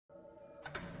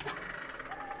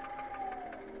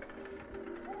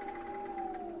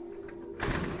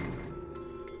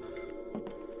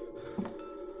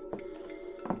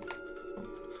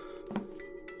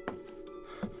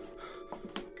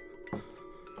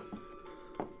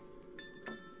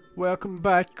Welcome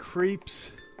back,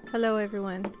 creeps. Hello,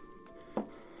 everyone.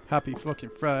 Happy fucking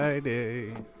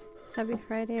Friday. Happy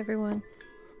Friday, everyone.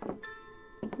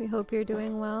 We hope you're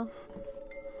doing well.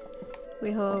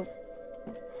 We hope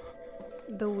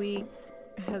the week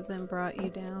hasn't brought you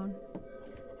down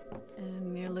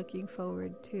and you're looking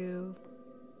forward to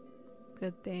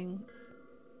good things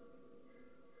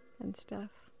and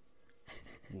stuff.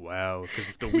 Wow, because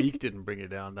if the week didn't bring it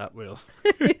down, that will.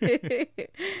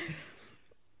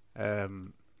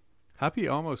 Happy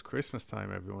almost Christmas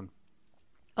time, everyone.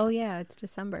 Oh yeah, it's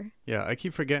December. Yeah, I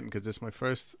keep forgetting because it's my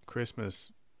first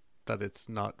Christmas that it's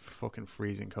not fucking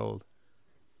freezing cold.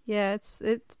 Yeah,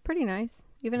 it's pretty nice.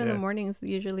 Even in Yeah. the mornings,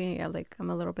 usually I'm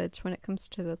a little bitch when it comes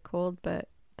to the cold, but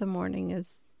the morning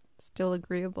is still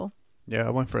agreeable. Yeah,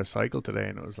 I went for a cycle today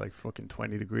and it was like fucking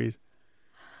 20 degrees.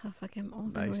 Oh, fucking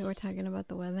old and we were Nice. talking about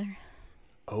the weather.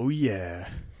 Oh yeah.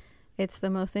 It's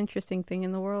the most interesting thing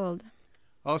in the world.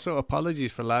 Also,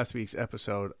 apologies for last week's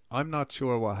episode. I'm not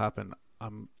sure what happened.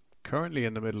 I'm currently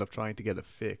in the middle of trying to get it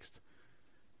fixed.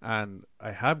 And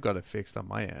I have got it fixed on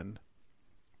my end,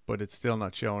 but it's still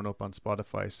not showing up on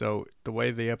Spotify. So the way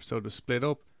the episode was split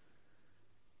up,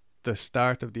 the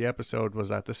start of the episode was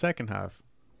at the second half.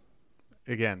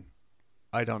 Again,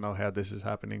 I don't know how this is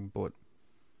happening, but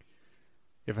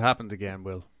if it happens again,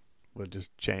 we'll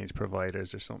just change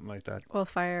providers or something like that. We'll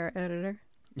fire our editor.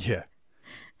 Yeah,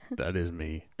 that is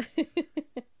me.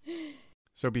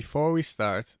 So before we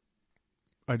start,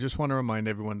 I just want to remind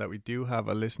everyone that we do have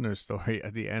a listener story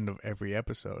at the end of every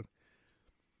episode.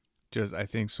 Just, I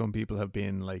think some people have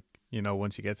been like, you know,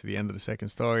 once you get to the end of the second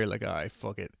story, like,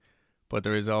 fuck it. But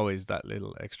there is always that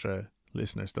little extra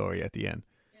listener story at the end.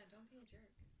 Yeah, don't be a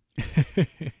jerk.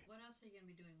 What else are you going to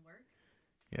be doing? Work?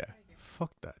 Yeah,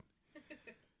 fuck that.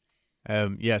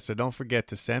 Yeah, so don't forget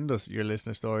to send us your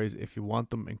listener stories if you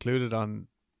want them included on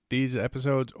these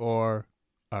episodes or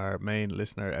our main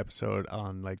listener episode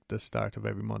on like the start of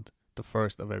every month, the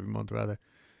first of every month rather.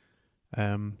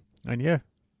 And yeah,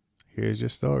 here's your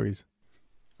stories.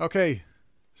 Okay,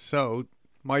 so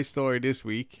my story this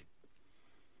week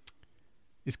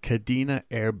is Kadena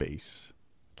Air Base.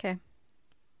 Okay.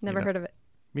 Never know- heard of it.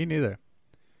 Me neither.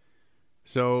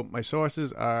 So my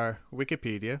sources are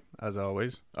Wikipedia, as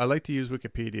always. I like to use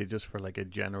Wikipedia just for like a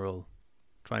general,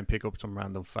 try and pick up some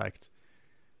random fact.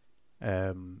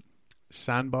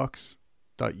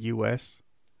 Sandbox.us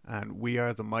and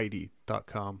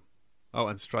wearethemighty.com. Oh,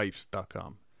 and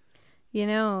stripes.com. You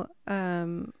know,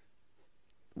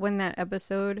 when that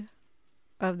episode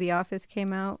of The Office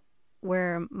came out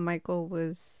where Michael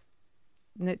was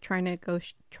trying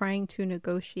to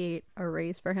negotiate a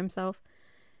raise for himself,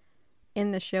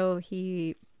 in the show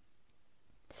he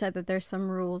said that there's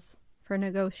some rules for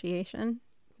negotiation,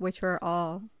 which were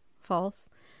all false.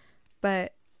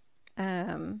 But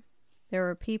there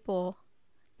were people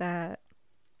that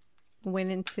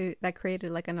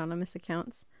created like anonymous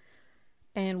accounts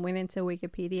and went into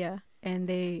Wikipedia, and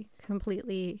they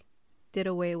completely did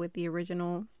away with the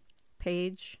original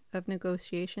page of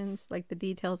negotiations, like the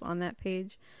details on that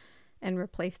page, and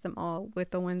replaced them all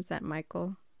with the ones that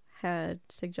Michael had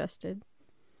suggested.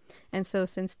 And so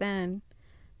since then,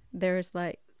 there's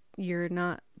like,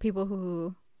 people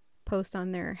who post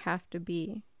on there have to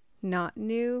be not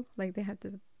new, like they have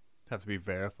to be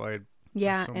verified.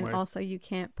 Yeah, some and way. also you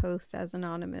can't post as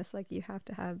anonymous. Like you have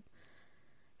to have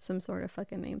some sort of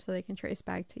fucking name so they can trace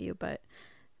back to you. But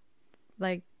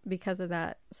like because of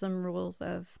that, some rules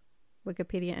of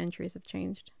Wikipedia entries have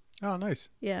changed. Oh, nice.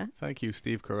 Yeah. Thank you,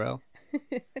 Steve Carell.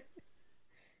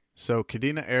 So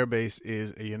Kadena Air Base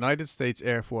is a United States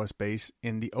Air Force base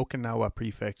in the Okinawa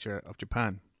Prefecture of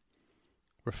Japan,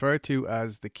 referred to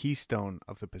as the Keystone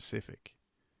of the Pacific.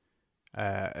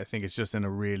 I think it's just in a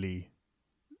really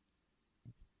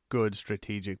good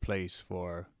strategic place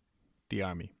for the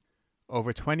Army.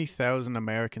 Over 20,000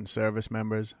 American service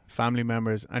members, family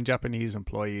members, and Japanese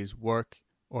employees work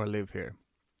or live here.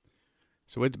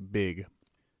 So it's big.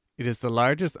 It is the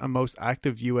largest and most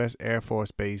active U.S. Air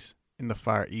Force base in the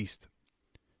Far East.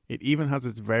 It even has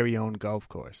its very own golf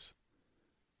course.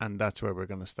 And that's where we're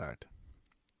going to start.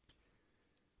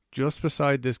 Just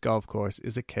beside this golf course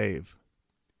is a cave.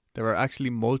 There are actually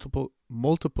multiple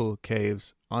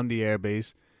caves on the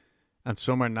airbase, and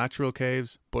some are natural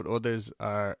caves, but others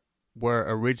were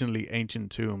originally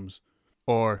ancient tombs,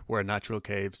 or were natural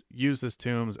caves, used as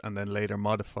tombs and then later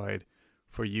modified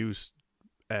for use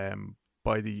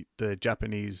by the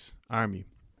Japanese army.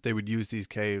 They would use these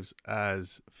caves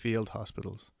as field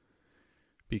hospitals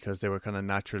because they were kind of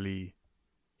naturally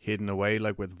hidden away,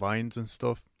 like with vines and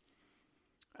stuff.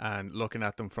 And looking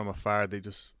at them from afar, they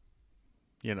just,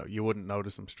 you wouldn't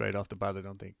notice them straight off the bat, I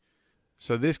don't think.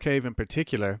 So this cave in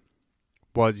particular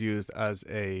was used as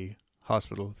a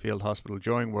hospital, field hospital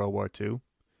during World War II.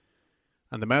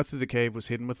 And the mouth of the cave was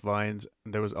hidden with vines,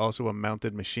 and there was also a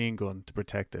mounted machine gun to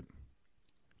protect it.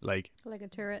 Like a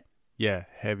turret. Yeah,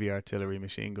 heavy artillery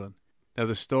machine gun. Now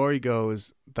the story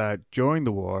goes that during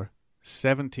the war,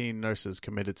 17 nurses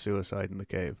committed suicide in the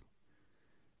cave.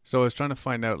 So I was trying to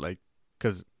find out, like,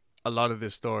 because a lot of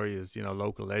this story is,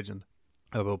 local legend.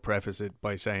 I will preface it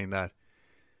by saying that.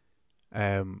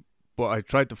 But I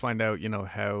tried to find out,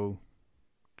 how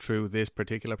true this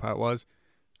particular part was.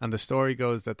 And the story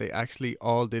goes that they actually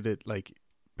all did it, like,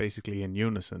 basically in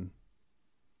unison,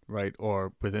 right?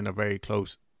 Or within a very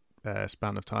close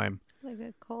span of time. Like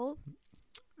a cult?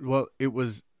 Well, it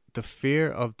was the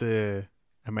fear of the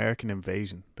American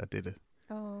invasion that did it.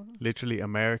 Oh. Literally,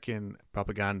 American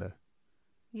propaganda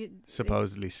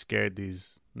supposedly scared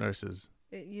these nurses.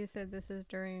 You said this is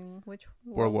during which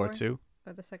World War II?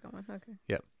 Oh, the second one. Okay.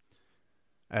 Yeah.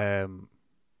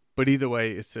 But either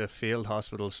way, it's a field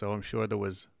hospital, so I'm sure there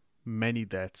was many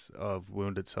deaths of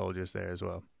wounded soldiers there as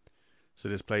well. So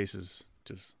this place is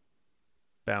just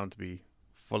bound to be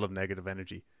full of negative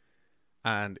energy.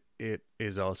 And it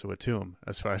is also a tomb,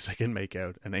 as far as I can make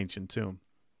out, an ancient tomb.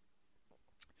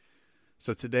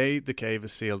 So today the cave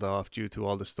is sealed off due to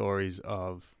all the stories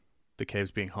of the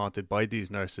caves being haunted by these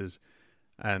nurses,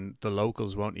 and the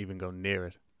locals won't even go near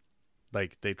it.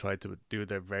 Like, they try to do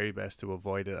their very best to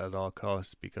avoid it at all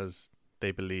costs because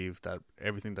they believe that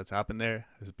everything that's happened there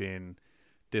has been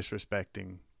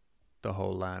disrespecting the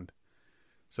whole land.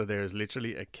 So there's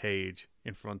literally a cage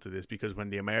in front of this because when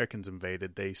the Americans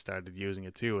invaded, they started using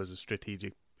it too as a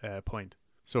strategic point.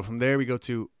 So from there we go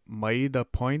to Maida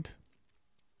Point,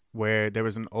 where there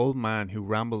is an old man who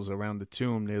rambles around the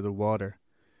tomb near the water.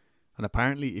 And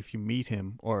apparently if you meet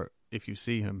him or if you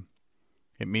see him,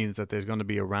 it means that there's going to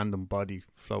be a random body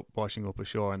washing up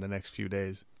ashore in the next few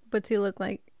days. What's he look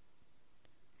like?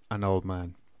 An old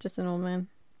man. Just an old man?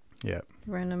 Yeah.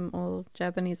 Random old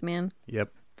Japanese man?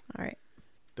 Yep. All right.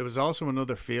 There was also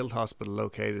another field hospital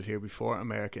located here before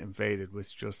America invaded,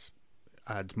 which just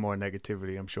adds more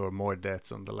negativity, I'm sure, more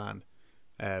deaths on the land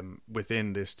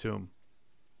within this tomb.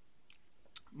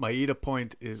 Maida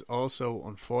Point is also,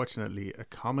 unfortunately, a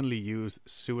commonly used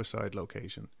suicide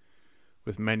location,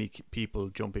 with many people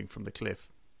jumping from the cliff.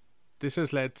 This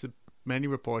has led to many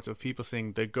reports of people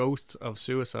seeing the ghosts of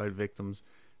suicide victims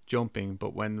jumping,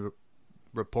 but when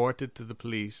reported to the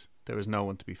police, there is no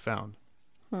one to be found.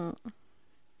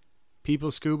 People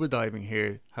scuba diving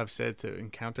here have said to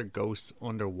encounter ghosts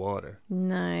underwater.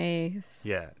 Nice.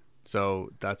 Yeah, so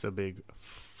that's a big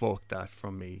fuck that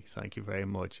from me. Thank you very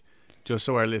much. Just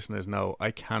so our listeners know,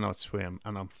 I cannot swim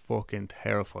and I'm fucking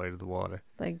terrified of the water.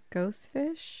 Like ghost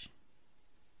fish?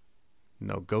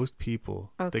 No, ghost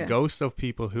people. Okay. The ghosts of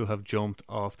people who have jumped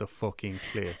off the fucking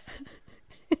cliff.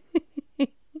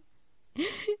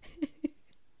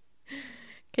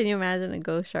 Can you imagine a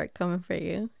ghost shark coming for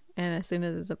you? And as soon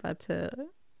as it's about to,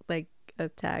 like,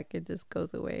 attack, it just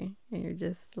goes away. And you're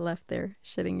just left there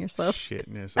shitting yourself.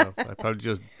 Shitting yourself. I'd probably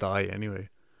just die anyway.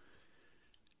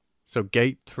 So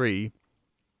gate 3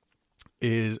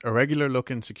 is a regular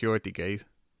looking security gate,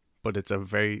 but it's a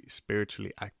very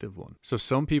spiritually active one. So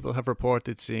some people have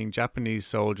reported seeing Japanese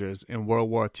soldiers in World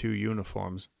War II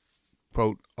uniforms,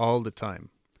 quote, all the time.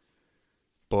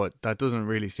 But that doesn't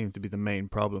really seem to be the main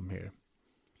problem here.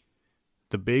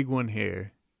 The big one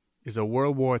here is a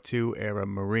World War II era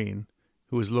Marine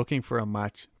who is looking for a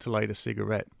match to light a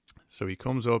cigarette. So he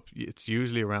comes up, it's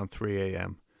usually around 3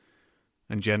 a.m.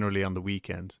 and generally on the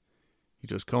weekends. He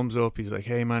just comes up, he's like,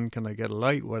 hey man, can I get a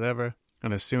light, whatever.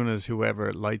 And as soon as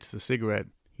whoever lights the cigarette,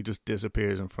 he just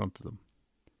disappears in front of them.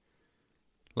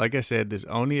 Like I said, this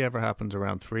only ever happens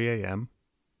around 3 a.m.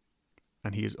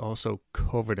 and he is also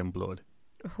covered in blood.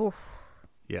 Oof.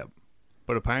 Yeah.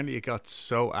 But apparently it got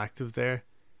so active there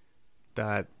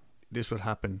that this would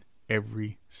happen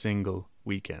every single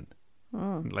weekend.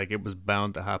 Oh. Like, it was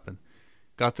bound to happen.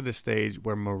 Got to the stage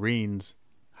where Marines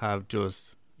have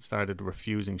just started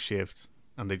refusing shifts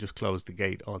and they just closed the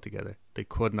gate altogether. They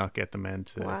could not get the men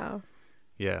to... Wow.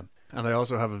 Yeah. And I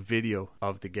also have a video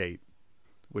of the gate,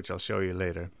 which I'll show you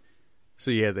later. So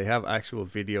yeah, they have actual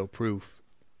video proof.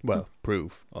 Well,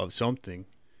 proof of something.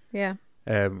 Yeah.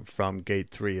 From gate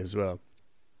 3 as well,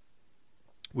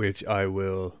 which I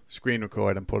will screen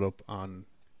record and put up on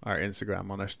our Instagram,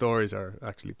 on our stories, are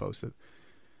actually posted.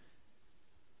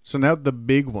 So now the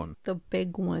big one. The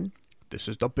big one. This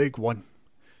is the big one.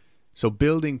 So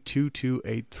building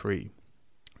 2283.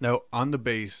 Now on the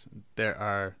base there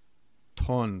are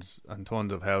tons and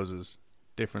tons of houses,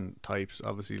 different types,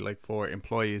 obviously, like for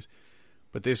employees,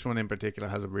 but this one in particular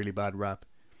has a really bad rap.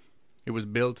 It was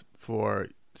built for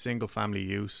single family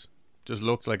use, just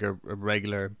looked like a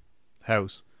regular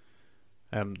house.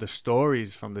 The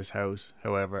stories from this house,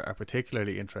 however, are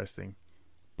particularly interesting,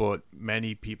 but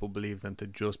many people believe them to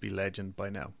just be legend by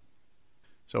now.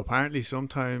 So apparently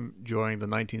sometime during the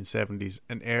 1970s,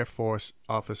 an Air Force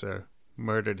officer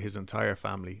murdered his entire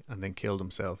family and then killed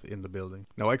himself in the building.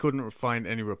 Now, I couldn't find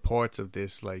any reports of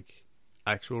this, like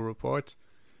actual reports,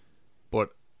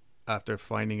 but after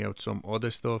finding out some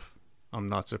other stuff, I'm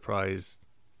not surprised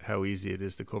how easy it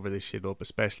is to cover this shit up,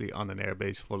 especially on an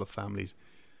airbase full of families.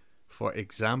 For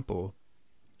example,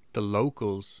 the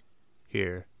locals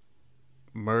here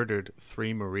murdered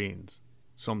 3 Marines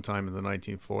sometime in the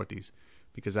 1940s,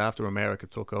 because after America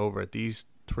took over, these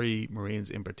 3 Marines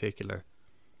in particular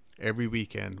every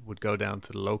weekend would go down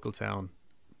to the local town,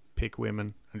 pick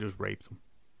women and just rape them.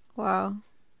 Wow.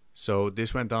 So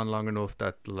this went on long enough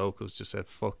that the locals just said,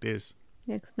 fuck this.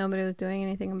 Yeah, because nobody was doing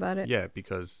anything about it. Yeah,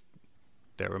 because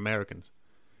they're Americans.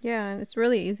 Yeah, and it's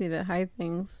really easy to hide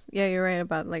things. Yeah, you're right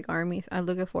about like armies. I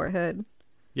look at Fort Hood.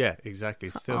 Yeah, exactly.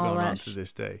 It's still All going on that to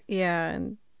this day. Yeah,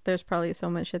 and there's probably so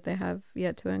much shit they have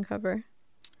yet to uncover.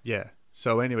 Yeah.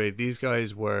 So anyway, these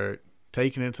guys were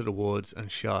taken into the woods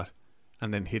and shot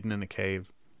and then hidden in a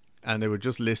cave. And they were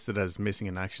just listed as missing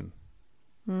in action.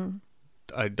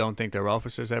 I don't think their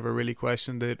officers ever really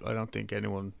questioned it. I don't think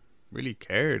anyone really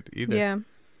cared either. Yeah.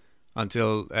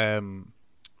 Until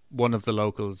one of the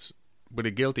locals with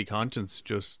a guilty conscience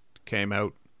just came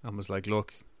out and was like,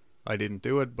 look, I didn't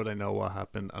do it, but I know what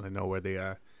happened and I know where they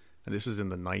are. And this was in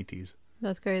the 90s.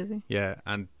 That's crazy. Yeah,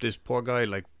 and this poor guy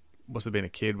like must have been a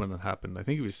kid when it happened. I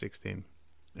think he was 16.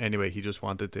 Anyway, he just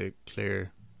wanted to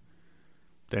clear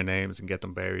their names and get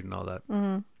them buried and all that.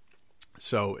 Mm-hmm.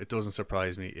 So it doesn't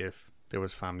surprise me if there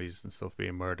was families and stuff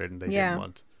being murdered and they Yeah. didn't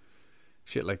want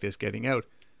shit like this getting out.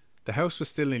 The house was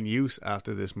still in use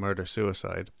after this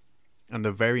murder-suicide, and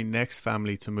the very next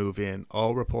family to move in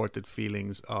all reported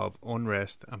feelings of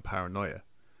unrest and paranoia,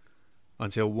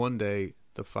 until one day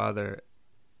the father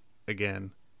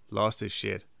again lost his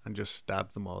shit and just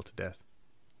stabbed them all to death.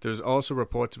 There's also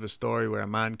reports of a story where a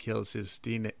man kills his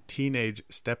teenage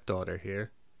stepdaughter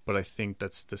here, but I think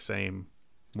that's the same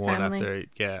one Family.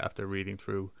 after reading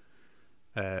through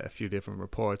a few different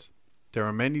reports. There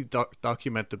are many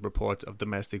documented reports of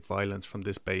domestic violence from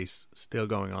this base still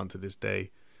going on to this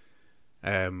day.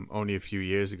 Only a few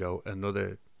years ago,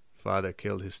 another father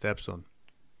killed his stepson.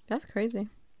 That's crazy.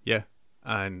 Yeah,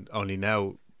 and only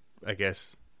now, I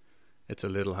guess, it's a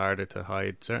little harder to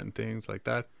hide certain things like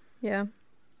that. Yeah.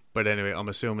 But anyway, I'm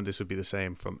assuming this would be the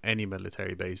same from any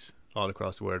military base all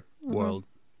across the world.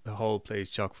 The whole place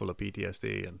chock full of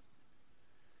PTSD and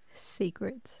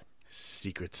Secrets.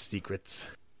 secrets.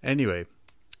 Anyway,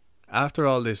 after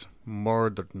all this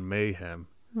murder and mayhem,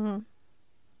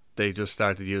 they just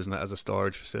started using it as a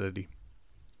storage facility.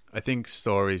 I think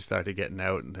stories started getting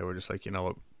out and they were just like, you know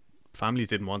what, families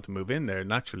didn't want to move in there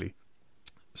naturally.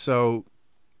 So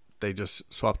they just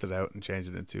swapped it out and changed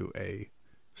it into a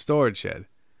storage shed.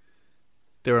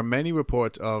 There are many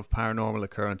reports of paranormal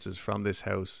occurrences from this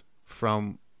house,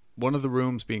 from one of the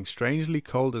rooms being strangely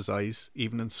cold as ice,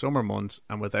 even in summer months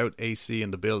and without AC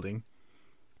in the building,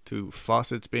 to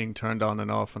faucets being turned on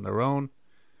and off on their own.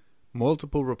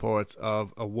 Multiple reports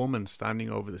of a woman standing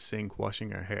over the sink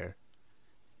washing her hair.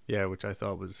 Yeah, which I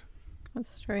thought was...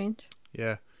 That's strange.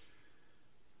 Yeah.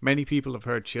 Many people have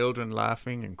heard children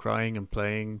laughing and crying and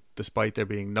playing, despite there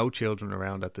being no children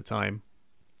around at the time.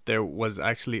 There was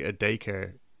actually a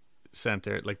daycare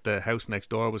center, like the house next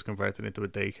door was converted into a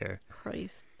daycare.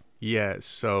 Christ. Yeah,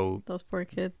 so... Those poor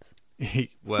kids.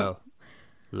 Well,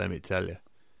 let me tell you.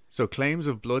 So claims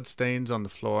of blood stains on the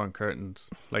floor and curtains,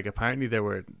 like apparently there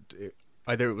were,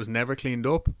 either it was never cleaned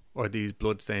up or these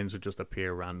blood stains would just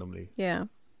appear randomly. Yeah.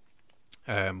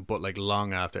 But like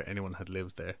long after anyone had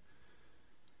lived there.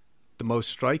 The most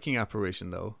striking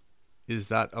apparition though is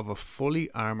that of a fully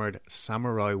armored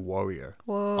samurai warrior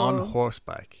Whoa. on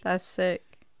horseback That's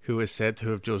sick. who is said to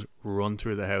have just run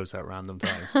through the house at random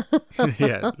times.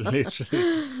 Yeah,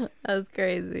 literally. That's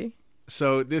crazy.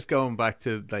 So this going back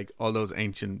to like all those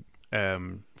ancient,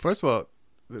 first of all,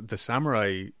 the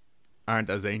samurai aren't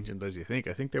as ancient as you think.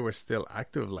 I think they were still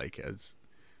active like as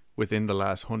within the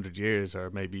last 100 years or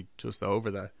maybe just over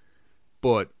that.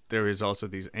 But there is also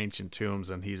these ancient tombs,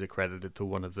 and he's accredited to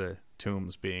one of the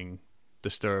tombs being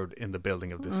disturbed in the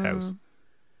building of this house.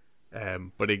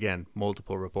 But again,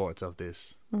 multiple reports of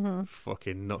this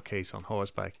fucking nutcase on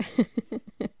horseback.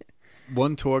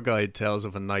 One tour guide tells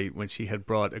of a night when she had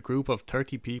brought a group of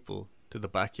 30 people to the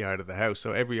backyard of the house.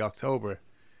 So every October,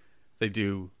 they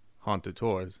do haunted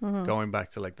tours going back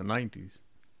to like the 90s.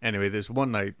 Anyway, this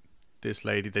one night, this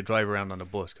lady, they drive around on a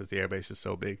bus because the airbase is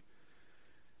so big.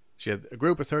 She had a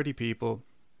group of 30 people,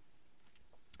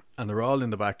 and they're all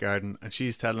in the back garden, and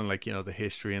she's telling, like, you know, the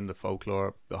history and the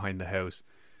folklore behind the house.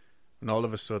 And all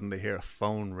of a sudden they hear a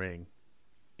phone ring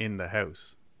in the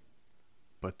house.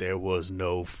 But there was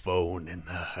no phone in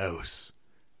the house.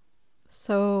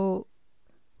 So,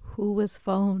 who was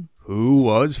phone? Who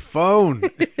was phone?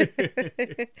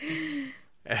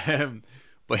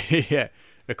 But yeah,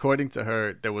 according to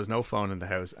her, there was no phone in the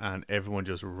house, and everyone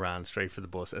just ran straight for the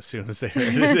bus as soon as they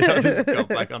heard it. They all just got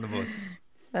back on the bus.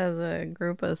 As a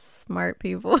group of smart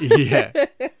people. Yeah.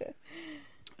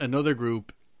 Another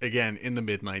group, again in the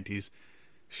mid-90s,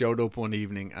 showed up one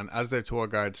evening, and as their tour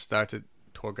guide started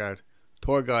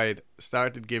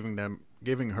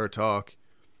giving her talk,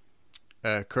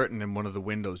 a curtain in one of the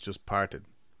windows just parted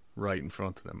right in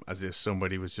front of them, as if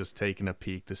somebody was just taking a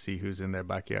peek to see who's in their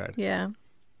backyard. Yeah.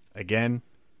 Again,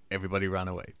 everybody ran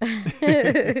away.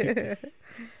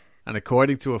 And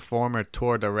according to a former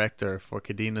tour director for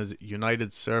Kadina's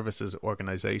United Services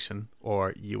Organization,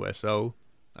 or USO,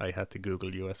 I had to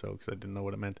Google USO because I didn't know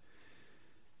what it meant.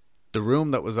 The room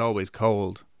that was always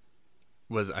cold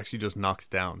was actually just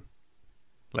knocked down.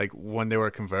 Like, when they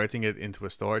were converting it into a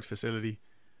storage facility,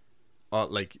 all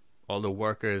the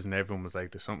workers and everyone was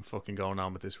like, there's something fucking going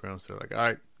on with this room. So they're like, all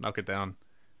right, knock it down.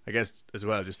 I guess as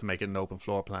well, just to make it an open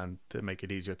floor plan to make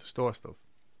it easier to store stuff.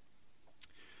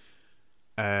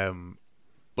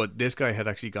 But this guy had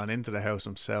actually gone into the house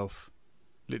himself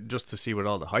just to see what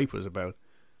all the hype was about.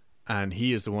 And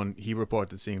he is the one, he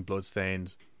reported seeing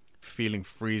bloodstains, feeling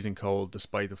freezing cold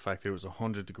despite the fact that it was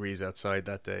 100 degrees outside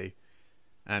that day.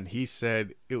 And he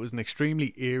said it was an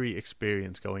extremely eerie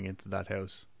experience going into that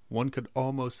house. One could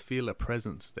almost feel a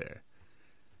presence there.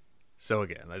 So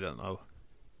again, I don't know.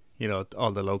 You know,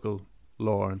 all the local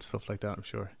lore and stuff like that, I'm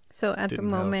sure. So at the Didn't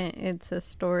moment, it's a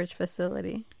storage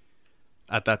facility.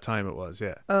 At that time it was,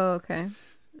 yeah. Oh, okay.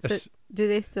 So As- do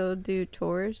they still do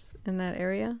tours in that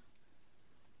area?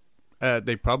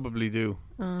 They probably do.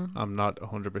 Oh. I'm not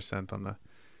 100% on that.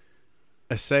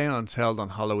 A seance held on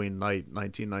Halloween night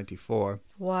 1994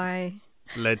 Why?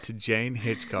 led to Jane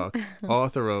Hitchcock,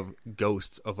 author of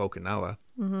Ghosts of Okinawa,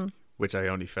 Mm-hmm. which I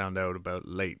only found out about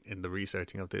late in the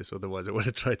researching of this, otherwise I would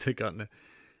have tried to gotten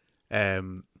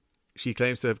it. She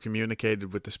claims to have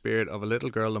communicated with the spirit of a little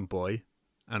girl and boy,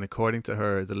 and according to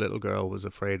her, the little girl was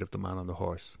afraid of the man on the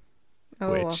horse,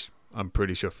 Oh, which I'm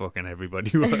pretty sure fucking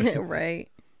everybody was. right.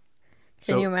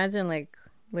 Can you imagine, like,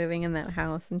 living in that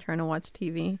house and trying to watch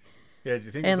TV? Yeah, do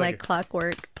you think And like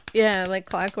Clockwork. Yeah, like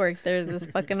Clockwork. There's this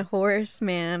fucking horse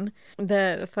man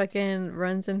that fucking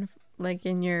runs in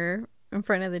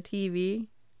front of the TV.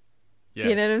 yeah,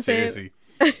 you know what I'm saying? seriously.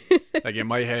 Like in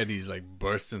my head, he's like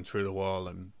bursting through the wall,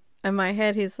 and In my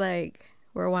head, he's like,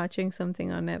 we're watching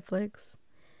something on Netflix.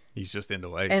 he's just in the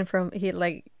way. And he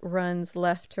like runs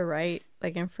left to right,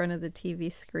 like in front of the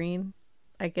TV screen,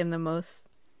 like in the most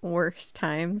worst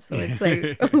times. So it's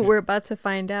like, we're about to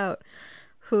find out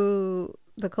who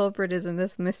the culprit is in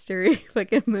this mystery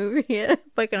fucking movie.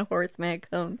 Fucking horseman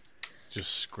comes.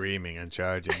 Just screaming and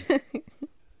charging.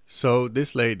 So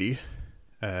this lady,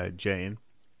 Jane,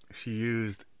 she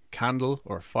used candle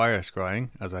or fire scrying,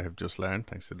 as I have just learned,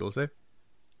 thanks to Dulce,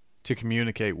 to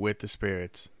communicate with the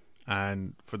spirits.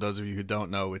 And for those of you who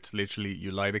don't know, it's literally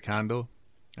you light a candle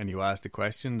and you ask the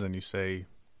questions and you say,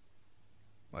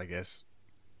 I guess,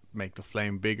 make the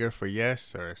flame bigger for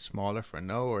yes or smaller for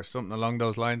no or something along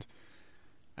those lines.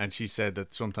 And she said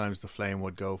that sometimes the flame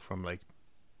would go from like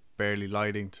barely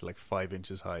lighting to like 5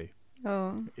 inches high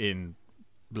Oh. in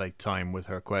like time with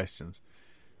her questions.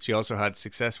 She also had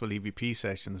successful EVP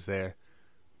sessions there,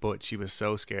 but she was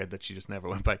so scared that she just never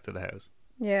went back to the house.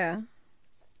 Yeah.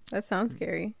 That sounds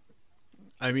scary.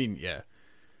 I mean, yeah.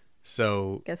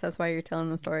 So Guess that's why you're telling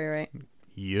the story, right?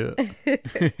 yeah.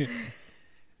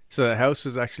 So the house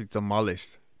was actually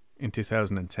demolished in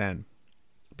 2010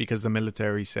 because the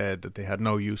military said that they had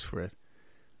no use for it.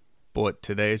 But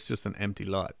today it's just an empty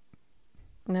lot,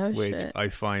 No which shit. I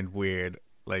find weird.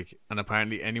 Like, and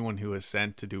apparently anyone who was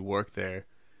sent to do work there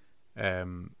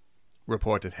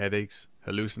reported headaches,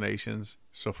 hallucinations,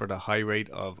 suffered a high rate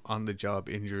of on-the-job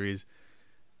injuries.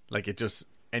 Like, it just,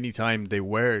 anytime they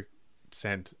were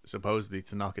sent supposedly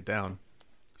to knock it down,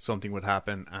 something would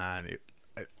happen and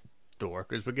the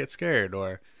workers would get scared.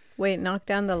 Or Wait, knock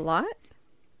down the lot?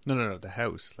 no, the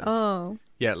house. Like, Oh.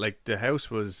 yeah, like the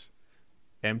house was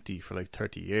empty for like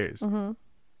 30 years, Mm-hmm.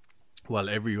 while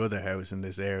every other house in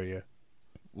this area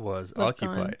was Was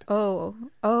occupied.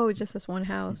 gone. Oh, just this one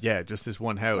house. Yeah, just this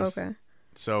one house. Okay.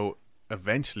 So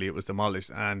eventually it was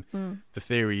demolished. And the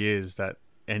theory is that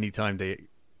anytime they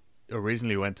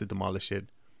originally went to demolish it,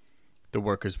 the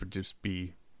workers would just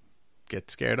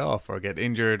get scared off or get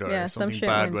injured, or something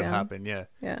bad would happen. Yeah.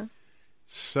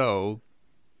 So,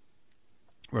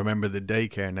 remember the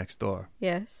daycare next door?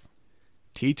 Yes.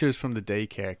 Teachers from the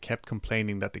daycare kept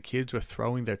complaining that the kids were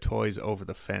throwing their toys over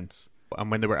the fence. And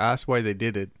when they were asked why they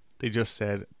did it, they just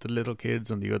said, the little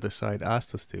kids on the other side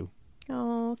asked us to.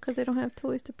 Oh, because they don't have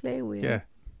toys to play with. Yeah.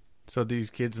 So these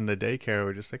kids in the daycare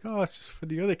were just like, oh, it's just for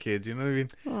the other kids, you know what I mean?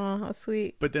 Oh, how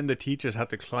sweet. But then the teachers had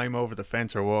to climb over the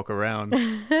fence or walk around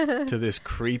to this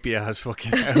creepy ass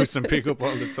fucking house and pick up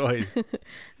all the toys.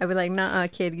 I'd be like, nah,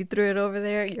 kid, you threw it over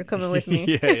there, you're coming with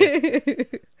me. Yeah.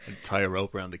 And tie a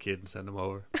rope around the kid and send him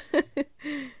over.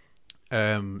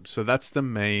 So that's the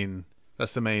main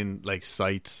like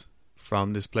sites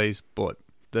from this place. But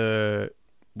the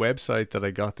website that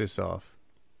I got this off,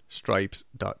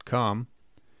 stripes.com,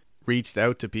 reached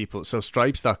out to people. So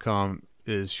stripes.com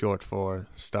is short for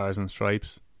Stars and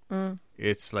Stripes.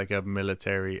 It's like a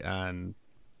military and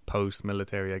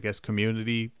post-military, I guess,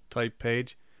 community type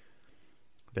page.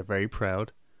 They're very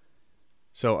proud.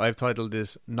 So I've titled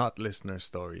this Not Listener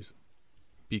Stories,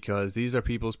 because these are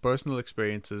people's personal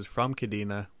experiences from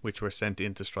Kadena, which were sent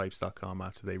into stripes.com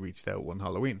after they reached out one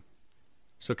Halloween.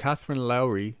 So Catherine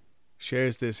Lowry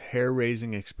shares this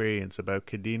hair-raising experience about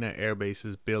Kadena Air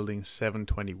Base's Building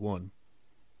 721,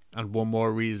 and one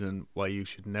more reason why you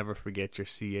should never forget your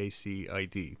CAC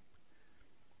ID.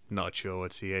 Not sure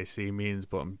what CAC means,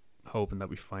 but I'm hoping that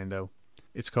we find out.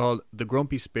 It's called The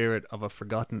Grumpy Spirit of a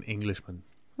Forgotten Englishman.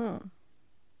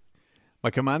 My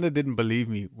commander didn't believe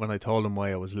me when I told him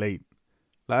why I was late.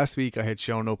 Last week I had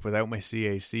shown up without my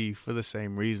CAC for the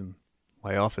same reason.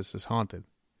 My office is haunted.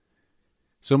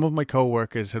 Some of my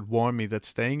co-workers had warned me that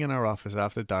staying in our office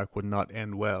after dark would not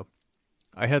end well.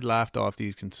 I had laughed off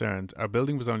these concerns. Our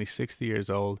building was only 60 years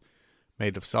old,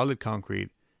 made of solid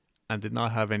concrete, and did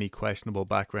not have any questionable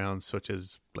backgrounds such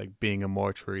as like being a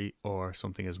mortuary or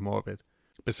something as morbid.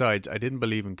 Besides, I didn't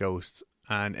believe in ghosts,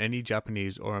 and any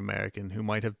Japanese or American who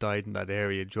might have died in that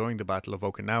area during the Battle of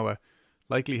Okinawa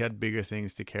likely had bigger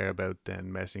things to care about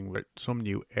than messing with some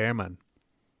new airman.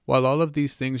 While all of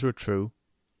these things were true,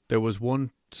 there was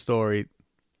one story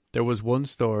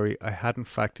I hadn't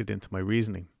factored into my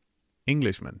reasoning.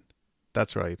 Englishman.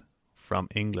 That's right, from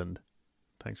England.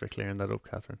 Thanks for clearing that up,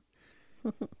 Catherine.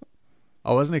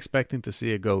 I wasn't expecting to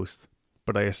see a ghost,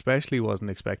 but I especially wasn't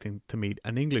expecting to meet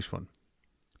an English one.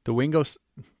 The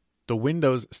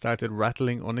windows started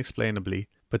rattling unexplainably,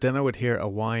 but then I would hear a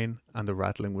whine and the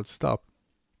rattling would stop.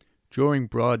 During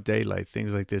broad daylight,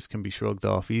 things like this can be shrugged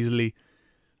off easily,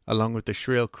 along with the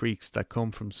shrill creaks that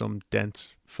come from some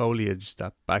dense foliage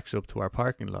that backs up to our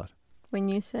parking lot. When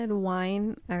you said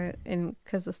whine, and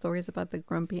because the story is about the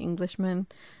grumpy Englishman,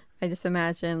 I just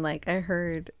imagine like I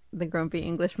heard the grumpy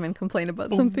Englishman complain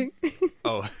about something.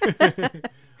 Oh,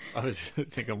 I was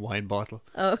thinking wine bottle.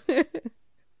 Oh.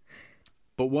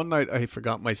 But one night I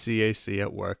forgot my CAC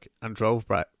at work and drove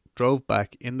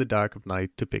back in the dark of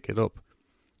night to pick it up.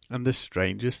 And the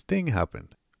strangest thing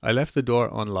happened. I left the door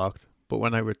unlocked, but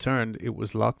when I returned, it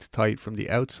was locked tight from the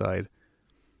outside,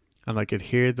 and I could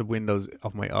hear the windows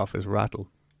of my office rattle.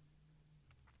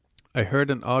 I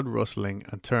heard an odd rustling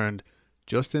and turned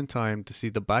just in time to see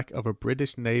the back of a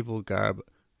British naval garb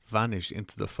vanish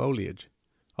into the foliage.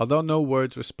 Although no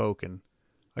words were spoken,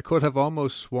 I could have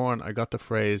almost sworn I got the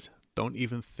phrase, "Don't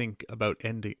even think about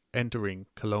entering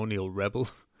colonial rebel."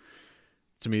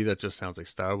 To me, that just sounds like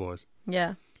Star Wars.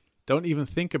 Yeah. Don't even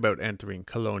think about entering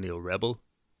colonial rebel,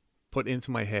 put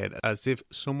into my head as if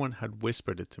someone had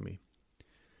whispered it to me.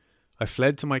 I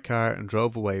fled to my car and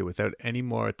drove away without any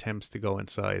more attempts to go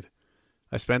inside.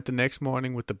 I spent the next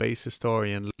morning with the base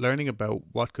historian learning about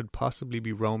what could possibly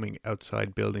be roaming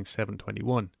outside Building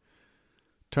 721.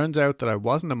 Turns out that I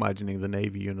wasn't imagining the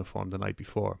Navy uniform the night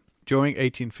before. During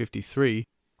 1853,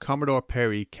 Commodore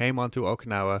Perry came onto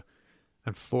Okinawa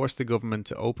and forced the government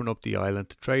to open up the island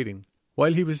to trading.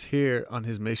 While he was here on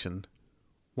his mission,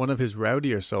 one of his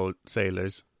rowdier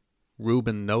sailors,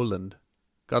 Reuben Noland,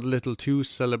 got a little too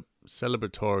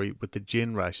celebratory with the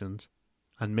gin rations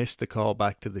and missed the call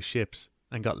back to the ships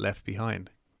and got left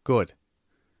behind. Good.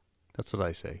 That's what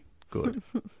I say. Good.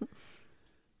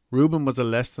 Reuben was a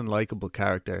less than likable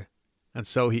character, and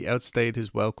so he outstayed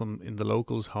his welcome in the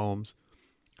locals' homes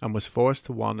and was forced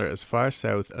to wander as far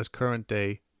south as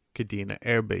current-day Kadena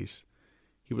Air Base.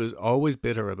 He was always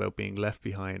bitter about being left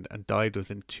behind and died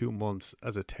within 2 months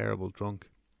as a terrible drunk.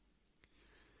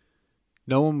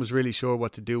 No one was really sure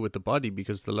what to do with the body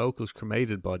because the locals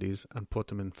cremated bodies and put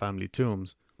them in family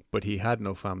tombs, but he had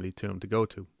no family tomb to go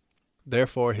to.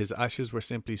 Therefore, his ashes were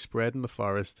simply spread in the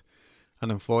forest,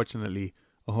 and unfortunately,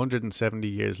 170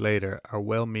 years later, our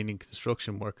well-meaning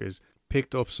construction workers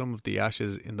picked up some of the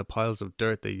ashes in the piles of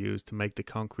dirt they used to make the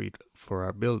concrete for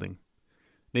our building.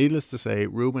 Needless to say,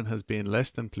 Reuben has been less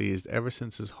than pleased ever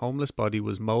since his homeless body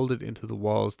was moulded into the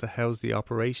walls to house the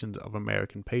operations of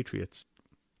American patriots.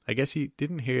 I guess he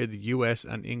didn't hear the US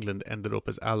and England ended up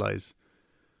as allies.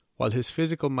 While his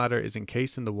physical matter is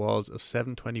encased in the walls of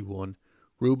 721,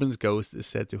 Reuben's ghost is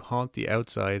said to haunt the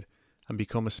outside and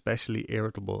become especially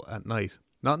irritable at night.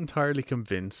 Not entirely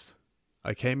convinced,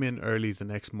 I came in early the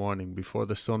next morning before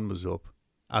the sun was up.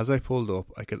 As I pulled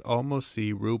up, I could almost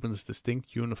see Reuben's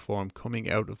distinct uniform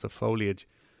coming out of the foliage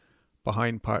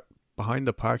behind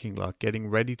the parking lot, getting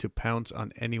ready to pounce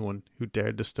on anyone who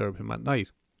dared disturb him at night.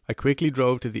 I quickly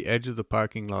drove to the edge of the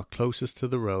parking lot closest to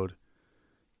the road,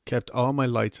 kept all my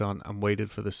lights on and waited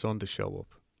for the sun to show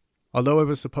up. Although I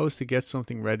was supposed to get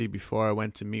something ready before I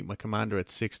went to meet my commander at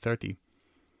 6:30,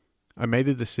 I made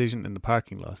a decision in the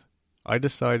parking lot. I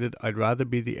decided I'd rather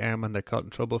be the airman that got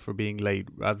in trouble for being late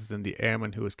rather than the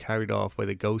airman who was carried off by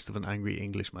the ghost of an angry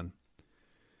Englishman.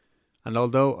 And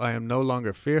although I am no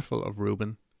longer fearful of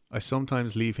Reuben, I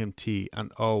sometimes leave him tea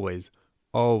and always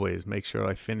make sure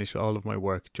I finish all of my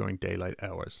work during daylight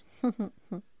hours.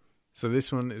 So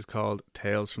this one is called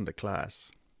Tales from the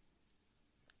Class.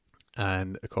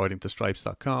 And according to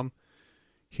Stripes.com,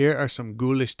 here are some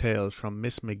ghoulish tales from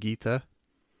Miss Megita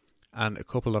and a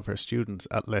couple of her students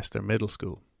at Leicester Middle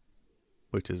School,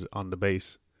 which is on the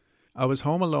base. I was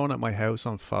home alone at my house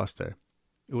on Foster.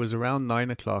 It was around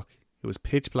 9 o'clock. It was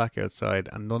pitch black outside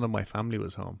and none of my family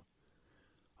was home.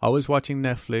 I was watching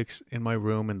Netflix in my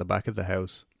room in the back of the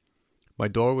house. My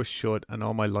door was shut and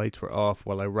all my lights were off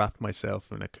while I wrapped myself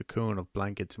in a cocoon of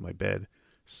blankets in my bed,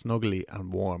 snuggly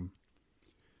and warm.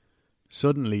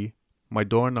 Suddenly, my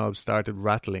doorknob started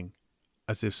rattling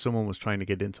as if someone was trying to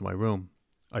get into my room.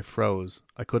 I froze.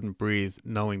 I couldn't breathe,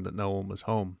 knowing that no one was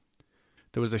home.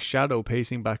 There was a shadow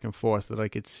pacing back and forth that I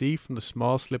could see from the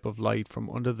small slip of light from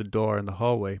under the door in the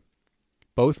hallway.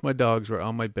 Both my dogs were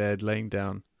on my bed laying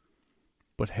down,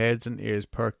 but heads and ears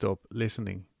perked up,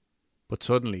 listening, but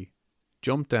suddenly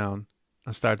jumped down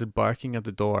and started barking at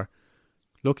the door,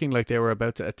 looking like they were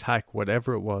about to attack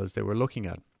whatever it was they were looking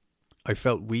at. I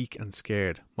felt weak and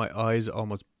scared, my eyes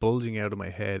almost bulging out of my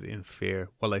head in fear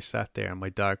while I sat there in my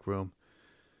dark room.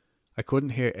 I couldn't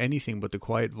hear anything but the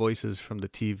quiet voices from the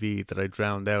TV that I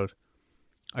drowned out.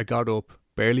 I got up,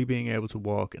 barely being able to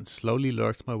walk, and slowly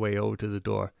lurked my way over to the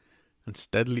door and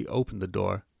steadily opened the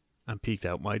door and peeked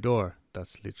out my door.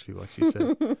 That's literally what she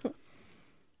said.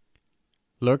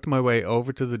 Lurked my way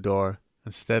over to the door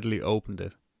and steadily opened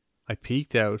it. I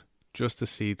peeked out just to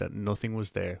see that nothing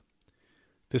was there.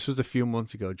 This was a few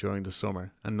months ago during the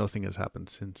summer and nothing has happened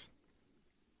since.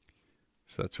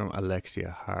 So that's from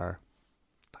Alexia Haar.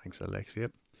 Thanks,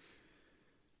 Alexia.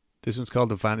 This one's called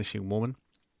The Vanishing Woman.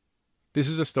 This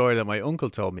is a story that my uncle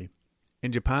told me.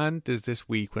 In Japan, there's this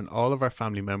week when all of our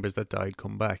family members that died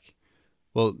come back.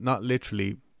 Well, not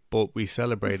literally, but we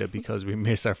celebrate it because we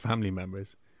miss our family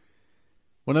members.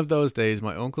 One of those days,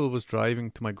 my uncle was driving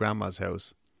to my grandma's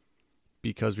house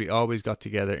because we always got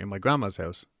together in my grandma's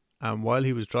house. And while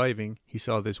he was driving, he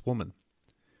saw this woman.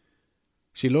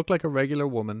 She looked like a regular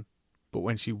woman, but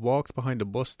when she walked behind a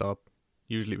bus stop,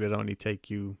 usually it would only take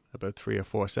you about 3 or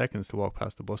 4 seconds to walk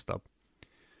past the bus stop.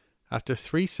 After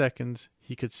 3 seconds,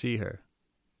 he could see her.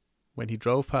 When he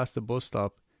drove past the bus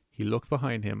stop, he looked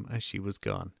behind him and she was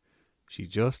gone. She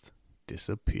just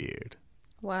disappeared.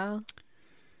 Wow.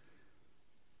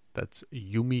 That's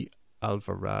Yumi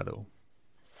Alvarado.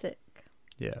 Sick.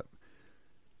 Yeah.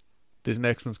 This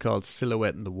next one's called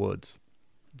Silhouette in the Woods.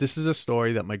 This is a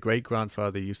story that my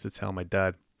great-grandfather used to tell my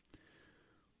dad.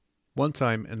 One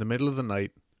time, in the middle of the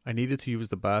night, I needed to use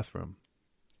the bathroom.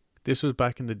 This was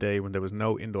back in the day when there was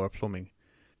no indoor plumbing,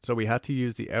 so we had to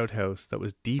use the outhouse that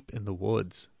was deep in the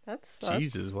woods. That sucks.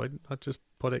 Jesus, why not just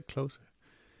put it closer?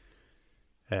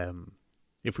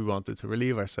 If we wanted to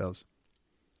relieve ourselves.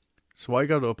 So I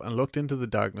got up and looked into the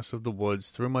darkness of the woods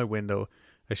through my window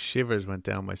as shivers went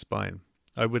down my spine.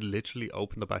 I would literally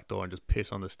open the back door and just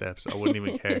piss on the steps. I wouldn't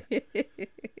even care.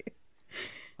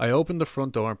 I opened the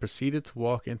front door and proceeded to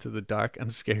walk into the dark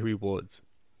and scary woods.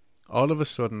 All of a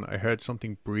sudden, I heard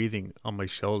something breathing on my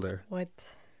shoulder. What?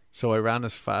 So I ran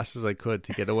as fast as I could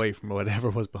to get away from whatever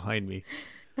was behind me.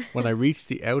 When I reached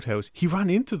the outhouse, he ran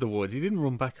into the woods. He didn't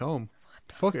run back home.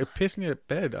 Fuck it, piss in your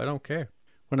bed. I don't care.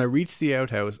 When I reached the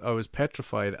outhouse, I was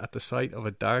petrified at the sight of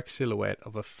a dark silhouette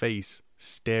of a face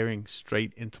staring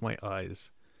straight into my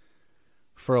eyes.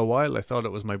 For a while, I thought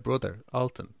it was my brother,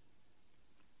 Alton.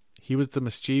 He was the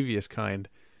mischievous kind,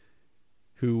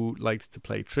 who liked to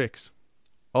play tricks.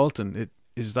 Alton,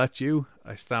 is that you?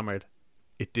 I stammered.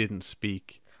 It didn't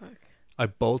speak. Fuck. I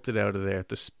bolted out of there at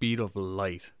the speed of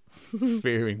light,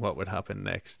 fearing what would happen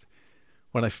next.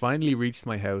 When I finally reached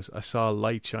my house, I saw a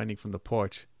light shining from the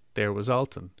porch. There was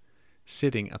Alton,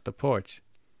 sitting at the porch.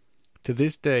 To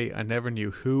this day, I never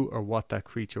knew who or what that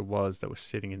creature was that was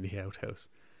sitting in the outhouse.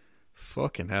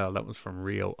 Fucking hell, that was from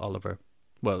Rio Oliver.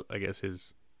 Well, I guess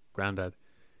his granddad.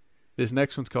 This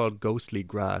next one's called Ghostly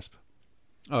Grasp.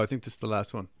 Oh, I think this is the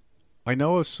last one. I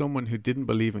know of someone who didn't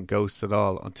believe in ghosts at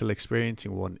all until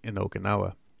experiencing one in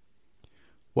Okinawa.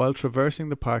 While traversing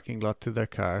the parking lot to their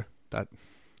car,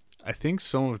 I think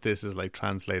some of this is like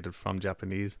translated from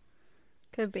Japanese.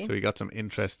 Could be. So we got some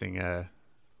interesting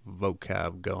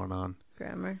vocab going on.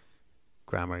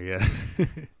 Grammar, yeah.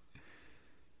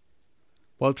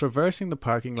 While traversing the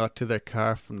parking lot to their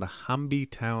car from the Hambi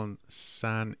town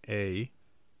San-A.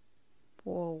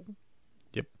 Whoa.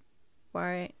 Yep.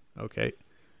 Alright. Okay.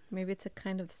 Maybe it's a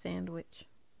kind of sandwich.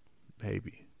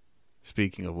 Maybe.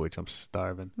 Speaking of which, I'm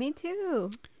starving. Me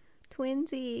too.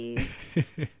 Twinsies.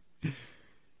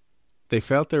 They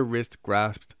felt their wrist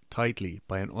grasped tightly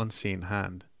by an unseen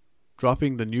hand.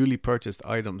 Dropping the newly purchased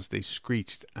items, they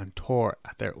screeched and tore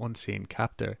at their unseen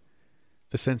captor.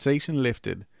 The sensation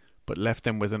lifted, but left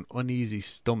them with an uneasy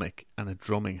stomach and a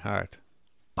drumming heart.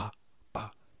 Ba,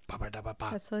 ba, ba, ba, da, ba, ba.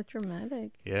 That's so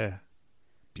dramatic. Yeah.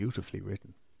 Beautifully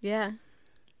written. Yeah.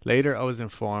 Later, I was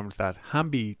informed that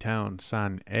Hambi Town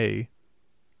San-A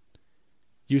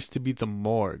used to be the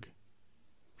morgue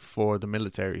for the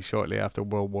military shortly after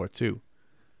World War II.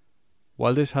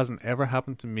 While this hasn't ever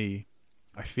happened to me,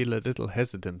 I feel a little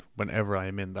hesitant whenever I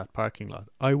am in that parking lot.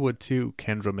 I would too,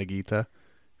 Kendra Magita,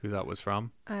 who that was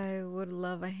from. I would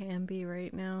love a Hamby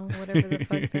right now, whatever the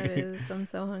fuck that is. I'm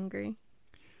so hungry.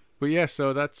 But yeah,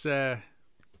 so that's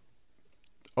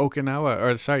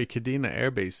Kadena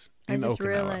Air Base in I just Okinawa.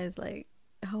 realized, like,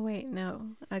 oh wait,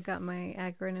 no, I got my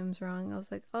acronyms wrong. I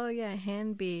was like, oh yeah,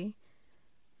 Handby,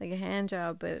 like a hand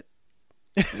job, but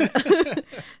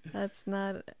that's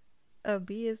not a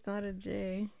B. Is not a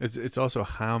J. It's also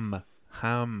ham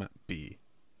bee.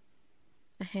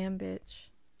 A ham bitch.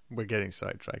 We're getting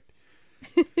sidetracked.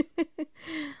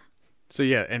 So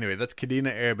yeah, anyway, that's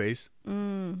Kadena Air Base.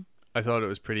 I thought it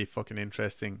was pretty fucking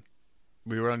interesting.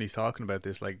 We were only talking about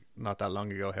this like not that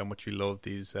long ago, how much we love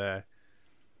these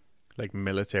like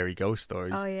military ghost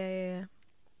stories. Oh yeah.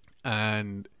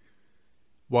 And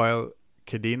while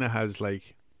Kadena has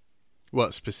like,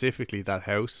 well, specifically that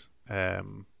house,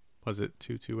 was it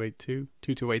 2282?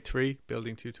 2283,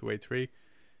 building 2283,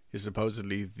 is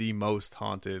supposedly the most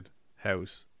haunted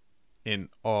house in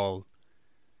all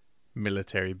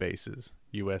military bases,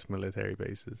 US military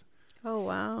bases. Oh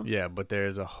wow. Yeah, but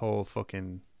there's a whole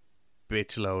fucking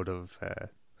bitch load of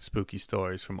spooky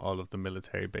stories from all of the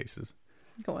military bases.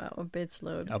 Wow, a bitch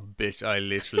load. A bitch.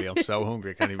 I'm so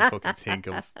hungry I can't even fucking think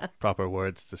of proper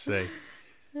words to say.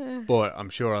 But I'm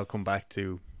sure I'll come back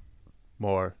to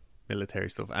more military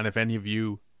stuff. And if any of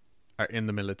you are in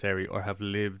the military or have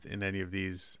lived in any of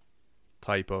these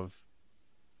type of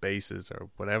bases or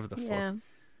whatever the fuck,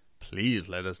 please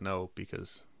let us know,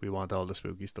 because we want all the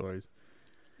spooky stories.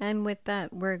 And with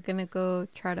that, we're gonna go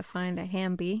try to find a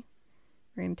Hamby.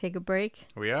 We're gonna take a break.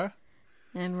 We are?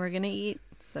 And we're gonna eat.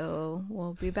 So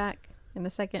we'll be back in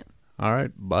a second. All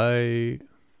right, bye.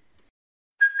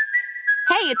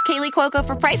 Hey, it's Kaylee Cuoco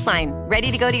for Priceline.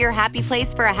 Ready to go to your happy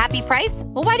place for a happy price?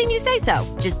 Well, why didn't you say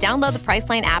so? Just download the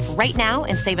Priceline app right now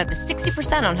and save up to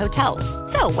 60% on hotels.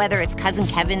 So whether it's Cousin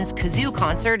Kevin's Kazoo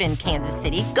Concert in Kansas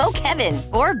City, go Kevin,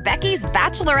 or Becky's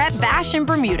Bachelorette Bash in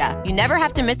Bermuda, you never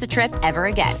have to miss a trip ever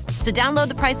again. So download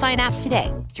the Priceline app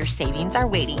today. Your savings are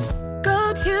waiting.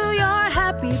 Go to your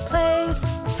happy place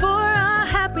for a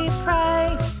happy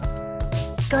price.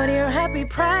 Go to your happy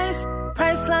price,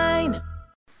 Priceline.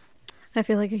 I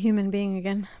feel like a human being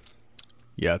again.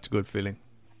 Yeah, it's a good feeling.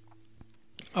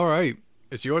 All right,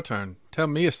 it's your turn. Tell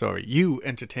me a story. You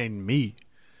entertain me.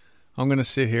 I'm going to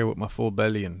sit here with my full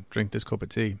belly and drink this cup of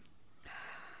tea.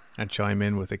 And chime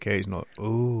in with occasional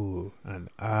ooh and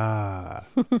ah.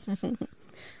 And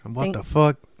what the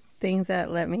fuck? Things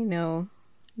that let me know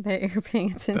that you're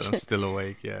paying attention. That I'm still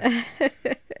awake, yeah.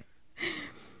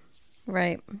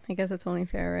 Right. I guess it's only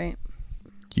fair, right?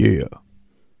 Yeah.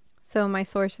 So my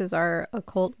sources are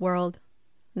Occult World,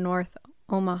 North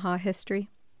Omaha History,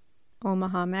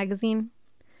 Omaha Magazine,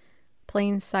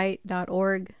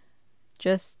 plainsight.org,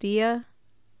 justia.com,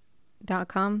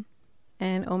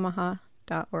 and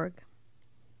omaha.org.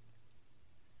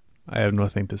 I have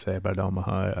nothing to say about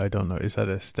Omaha. I don't know. Is that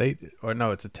a state? Or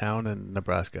no, it's a town in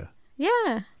Nebraska.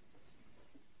 Yeah.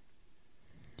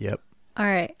 Yep. All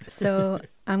right, so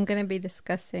I'm going to be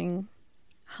discussing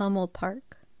Hummel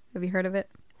Park. Have you heard of it?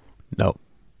 No.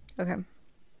 Okay.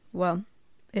 Well,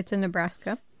 it's in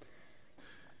Nebraska.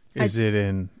 Is it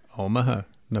in Omaha,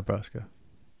 Nebraska?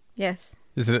 Yes.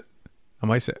 Is it?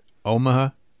 Am I saying Omaha?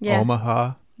 Yeah.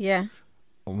 Omaha? Yeah.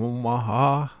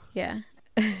 Omaha? Yeah.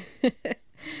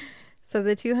 So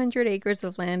the 200 acres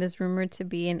of land is rumored to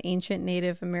be an ancient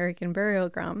Native American burial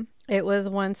ground. It was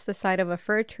once the site of a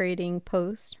fur trading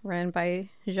post run by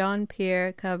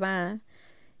Jean-Pierre Cabin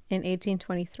in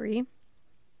 1823.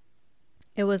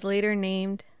 It was later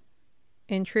named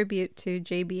in tribute to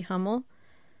J.B. Hummel,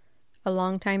 a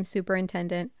longtime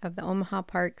superintendent of the Omaha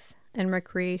Parks and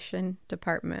Recreation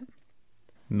Department.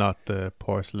 Not the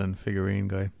porcelain figurine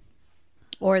guy.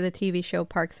 Or the TV show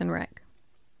Parks and Rec.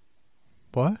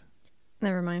 What?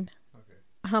 Never mind.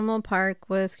 Okay. Hummel Park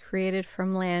was created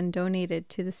from land donated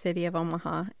to the city of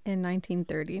Omaha in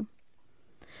 1930.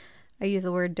 I use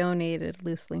the word donated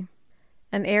loosely.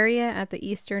 An area at the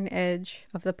eastern edge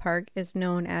of the park is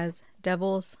known as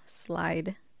Devil's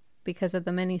Slide because of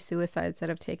the many suicides that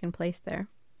have taken place there.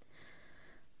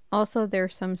 Also, there are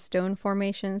some stone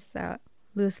formations that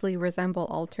loosely resemble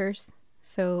altars,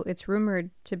 so it's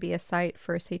rumored to be a site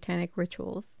for satanic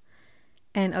rituals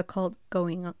and occult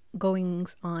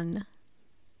goings on.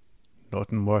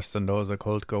 Nothing worse than those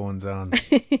occult goings on.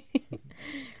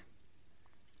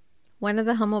 One of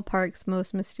the Hummel Park's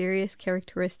most mysterious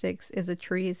characteristics is the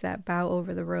trees that bow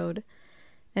over the road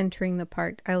entering the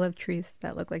park. I love trees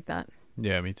that look like that.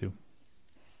 Yeah, me too.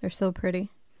 They're so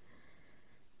pretty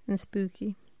and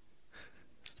spooky.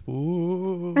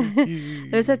 Spooky.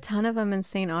 There's a ton of them in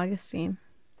St. Augustine.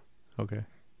 Okay.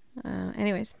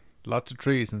 Anyways. Lots of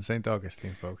trees in St.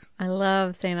 Augustine, folks. I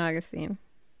love St. Augustine.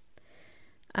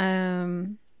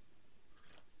 It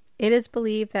is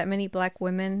believed that many black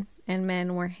women and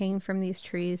men were hanged from these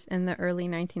trees in the early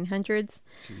 1900s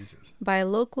Jesus. by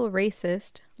local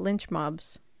racist lynch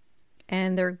mobs,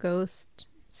 and their ghosts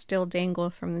still dangle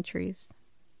from the trees.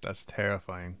 That's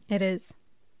terrifying. It is.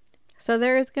 So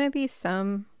there is going to be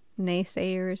some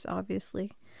naysayers,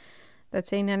 obviously, that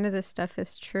say none of this stuff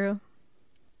is true.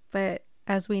 But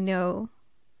as we know,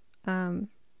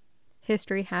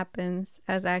 history happens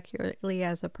as accurately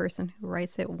as a person who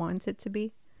writes it wants it to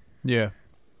be. Yeah.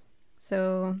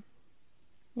 So,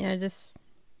 yeah, just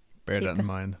bear that in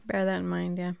mind. Bear that in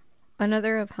mind, yeah.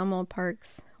 Another of Hummel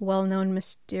Park's well-known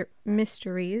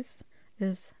mysteries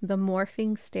is the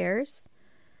morphing stairs,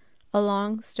 a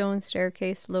long stone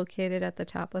staircase located at the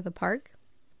top of the park.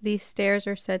 These stairs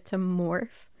are said to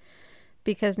morph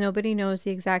because nobody knows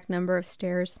the exact number of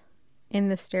stairs in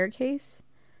the staircase.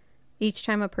 Each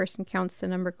time a person counts the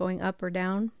number going up or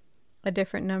down, a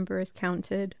different number is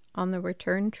counted on the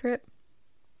return trip.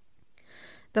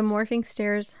 The morphing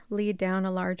stairs lead down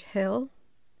a large hill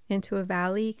into a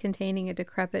valley containing a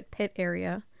decrepit pit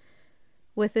area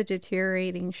with a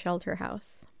deteriorating shelter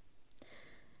house.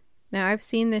 Now, I've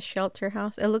seen this shelter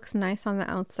house. It looks nice on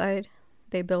the outside.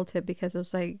 They built it because it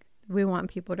was like, we want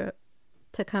people to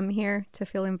come here, to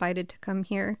feel invited to come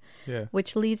here. Yeah.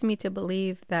 Which leads me to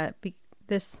believe that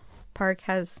this park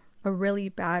has a really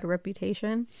bad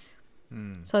reputation.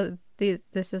 So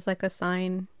this is like a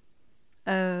sign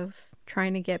of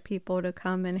trying to get people to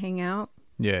come and hang out.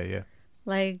 Yeah, yeah.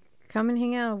 Like, come and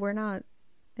hang out.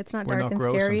 It's not dark and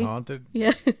gross scary. and haunted.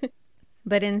 Yeah.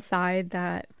 But inside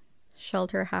that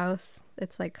shelter house,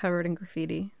 it's like covered in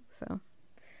graffiti. So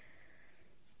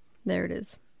there it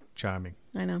is. Charming.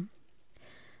 I know.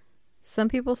 Some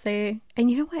people say,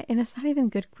 and you know what? And it's not even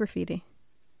good graffiti.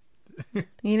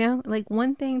 You know, like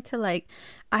one thing to like,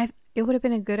 it would have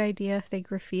been a good idea if they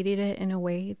graffitied it in a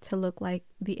way to look like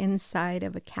the inside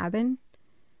of a cabin,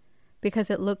 because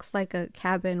it looks like a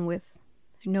cabin with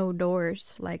no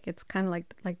doors. Like it's kind of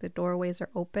like the doorways are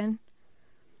open,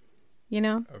 you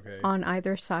know, on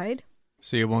either side.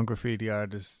 So you want graffiti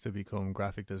artists to become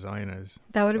graphic designers?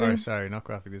 That would have been. Sorry, not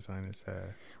graphic designers.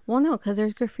 Well, no, because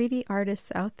there's graffiti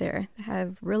artists out there that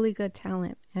have really good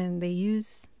talent, and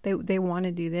they want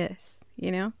to do this,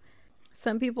 you know?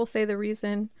 Some people say the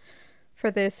reason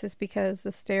for this is because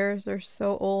the stairs are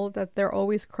so old that they're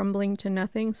always crumbling to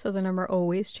nothing, so the number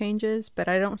always changes, but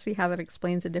I don't see how that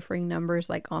explains the differing numbers,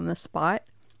 like, on the spot.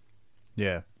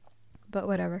 Yeah. But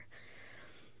whatever.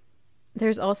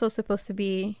 There's also supposed to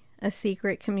be a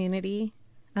secret community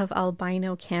of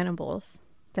albino cannibals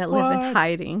that live in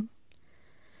hiding.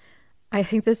 I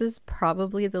think this is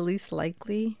probably the least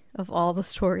likely of all the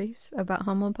stories about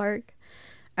Hummel Park.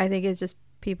 I think it's just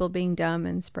people being dumb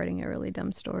and spreading a really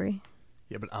dumb story.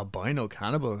 Yeah, but albino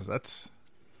cannibals, that's...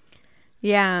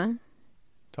 Yeah.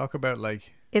 Talk about,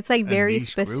 like, It's like a very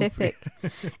niche group. specific.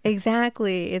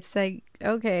 Exactly. It's like,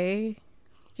 okay,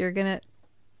 you're gonna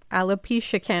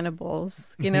alopecia cannibals,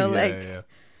 Yeah.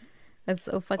 that's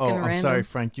so fucking Oh, random. I'm sorry,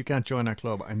 Frank. You can't join our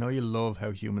club. I know you love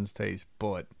how humans taste,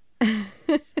 but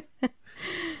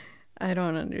I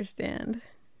don't understand.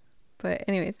 But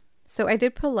anyways, so I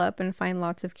did pull up and find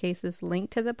lots of cases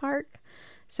linked to the park.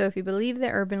 So if you believe the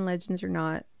urban legends or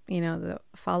not, the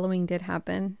following did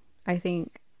happen. I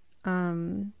think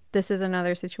this is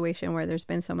another situation where there's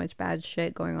been so much bad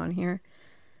shit going on here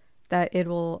that it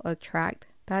will attract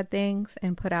bad things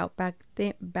and put out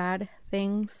bad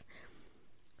things.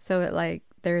 So it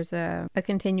there's a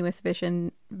continuous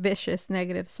vicious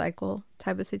negative cycle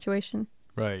type of situation.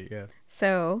 right, yeah.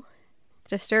 So,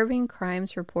 disturbing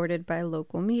crimes reported by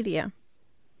local media.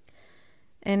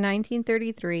 In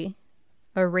 1933,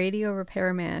 a radio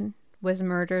repairman was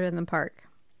murdered in the park.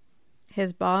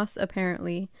 His boss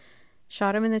apparently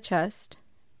shot him in the chest,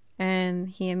 and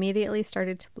he immediately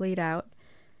started to bleed out,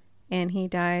 and he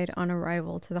died on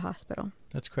arrival to the hospital.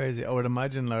 That's crazy. I would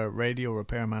imagine a radio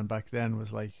repairman back then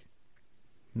was like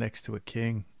next to a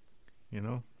king,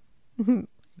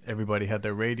 Everybody had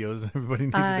their radios. Everybody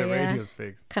needed their yeah. radios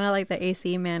fixed. Kind of like the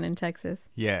AC man in Texas.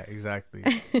 Yeah, exactly.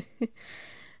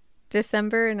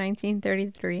 December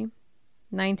 1933,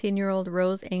 19-year-old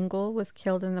Rose Engel was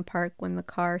killed in the park when the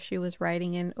car she was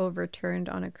riding in overturned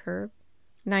on a curb.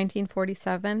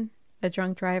 1947, a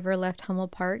drunk driver left Hummel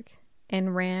Park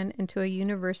and ran into a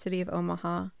University of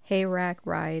Omaha hayrack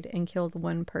ride and killed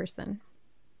one person.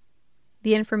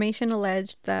 The information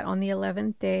alleged that on the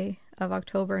 11th day of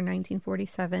October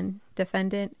 1947,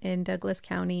 defendant in Douglas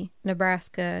County,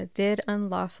 Nebraska, did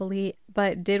unlawfully,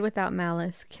 but did without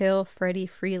malice, kill Freddie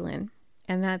Freeland,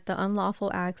 and that the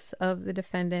unlawful acts of the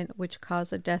defendant which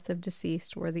caused the death of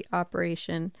deceased were the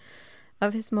operation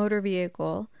of his motor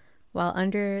vehicle while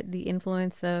under the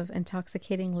influence of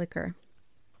intoxicating liquor,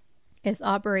 his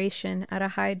operation at a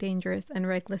high, dangerous, and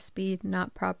reckless speed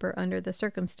not proper under the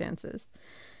circumstances,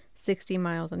 60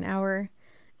 miles an hour,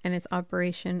 and its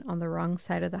operation on the wrong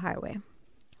side of the highway.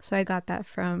 So I got that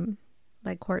from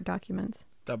court documents.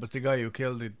 That was the guy who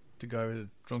killed the guy with the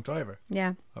drunk driver.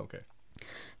 Yeah. Okay.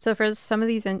 So for some of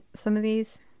these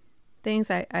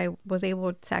things, I was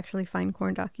able to actually find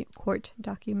court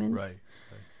documents. Right.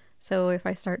 So if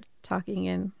I start talking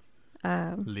in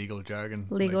Legal jargon.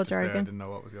 I didn't know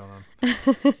what was going on.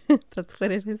 that's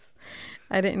what it is.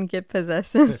 I didn't get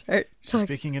possessed and start She's talking.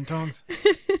 speaking in tongues.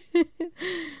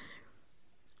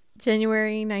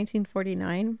 January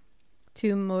 1949,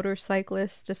 two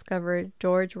motorcyclists discovered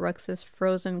George Rux's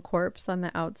frozen corpse on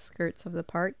the outskirts of the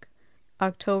park.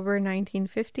 October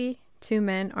 1950, two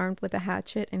men armed with a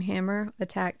hatchet and hammer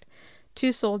attacked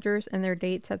two soldiers and their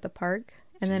dates at the park,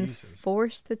 and Jesus. then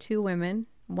forced the two women,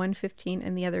 one 15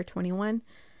 and the other 21,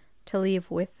 to leave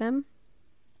with them.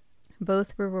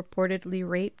 Both were reportedly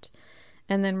raped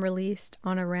and then released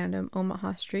on a random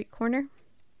Omaha street corner.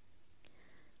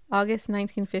 August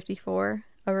 1954,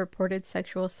 a reported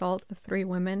sexual assault of 3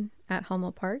 women at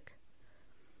Hummel Park.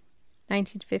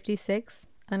 1956,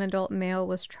 an adult male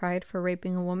was tried for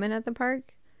raping a woman at the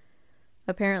park.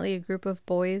 Apparently, a group of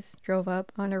boys drove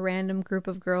up on a random group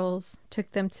of girls,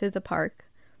 took them to the park.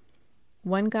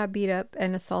 One got beat up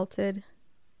and assaulted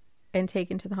and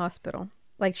taken to the hospital.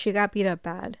 She got beat up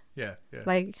bad. Yeah.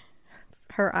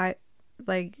 Her eye,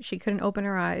 she couldn't open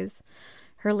her eyes.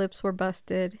 Her lips were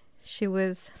busted. She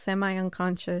was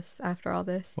semi-unconscious after all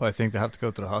this. Well, I think to have to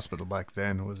go to the hospital back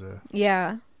then was a...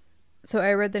 Yeah. So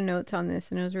I read the notes on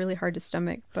this, and it was really hard to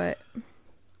stomach, but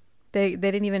they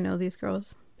didn't even know these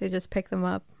girls. They just picked them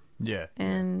up. Yeah.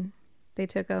 And they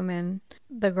took them, and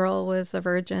the girl was a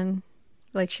virgin.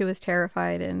 She was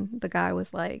terrified, and the guy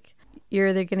was like, you're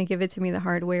either going to give it to me the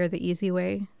hard way or the easy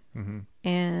way. Mm-hmm.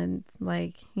 And,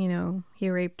 he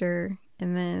raped her,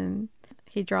 and then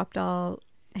he dropped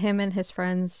him and his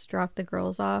friends dropped the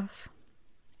girls off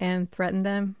and threatened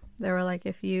them. They were like,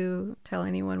 if you tell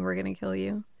anyone, we're going to kill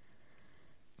you.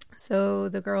 So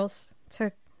the girls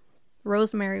took,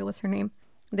 Rosemary was her name.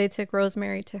 They took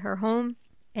Rosemary to her home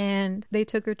and they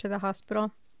took her to the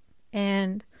hospital.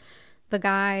 And the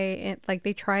guy,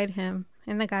 they tried him.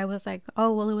 And the guy was like,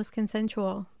 oh, well, it was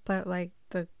consensual. But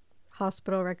the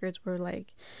hospital records were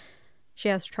she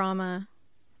has trauma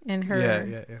in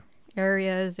her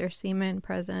areas, there's semen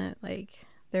present,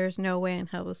 there's no way in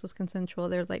hell this was consensual.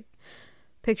 There's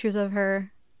pictures of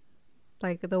her,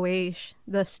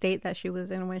 the state that she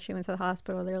was in when she went to the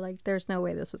hospital. They're there's no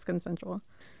way this was consensual.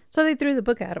 So they threw the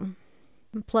book at him.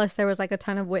 Plus there was a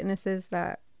ton of witnesses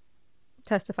that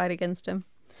testified against him,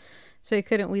 so he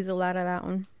couldn't weasel out of that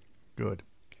one. Good.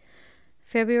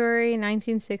 February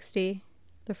 1960,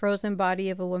 The frozen body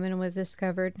of a woman was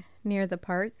discovered near the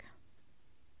park.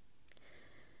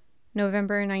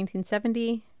 November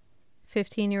 1970,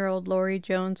 15-year-old Lori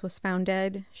Jones was found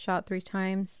dead, shot 3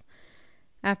 times,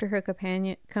 after her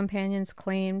companions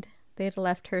claimed they had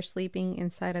left her sleeping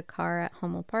inside a car at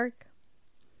Hummel Park.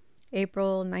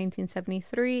 April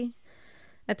 1973,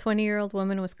 a 20-year-old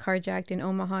woman was carjacked in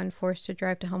Omaha and forced to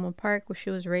drive to Hummel Park, where she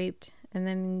was raped and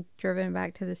then driven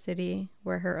back to the city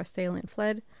where her assailant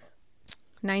fled.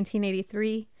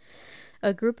 1983,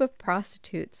 a group of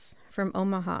prostitutes from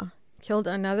Omaha killed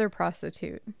another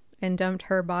prostitute and dumped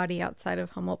her body outside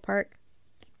of Hummel Park.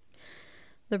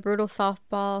 The brutal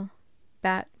softball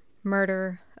bat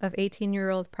murder of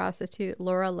 18-year-old prostitute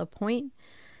Laura LaPointe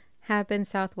happened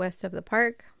southwest of the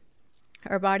park.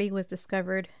 Her body was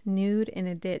discovered nude in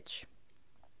a ditch,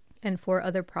 and 4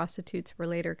 other prostitutes were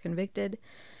later convicted.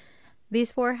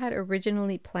 These 4 had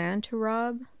originally planned to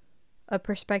rob a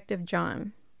prospective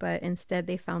John, but instead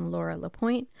they found Laura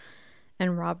LaPointe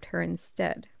and robbed her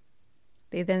instead.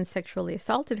 They then sexually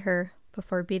assaulted her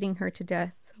before beating her to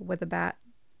death with a bat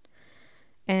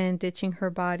and ditching her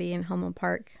body in Hummel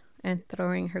Park and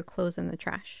throwing her clothes in the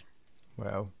trash.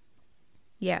 Wow.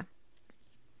 Yeah.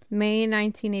 May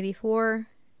 1984,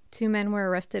 2 men were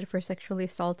arrested for sexually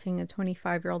assaulting a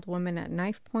 25-year-old woman at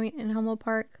Knife Point in Hummel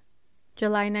Park.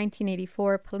 July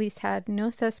 1984, police had no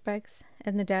suspects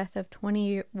in the death of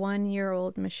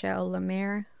 21-year-old Michelle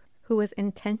Lemaire, who was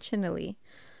intentionally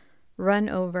run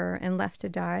over and left to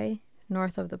die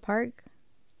north of the park.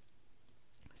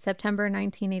 September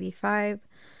 1985,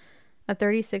 a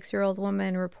 36-year-old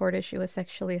woman reported she was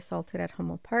sexually assaulted at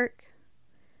Hummel Park.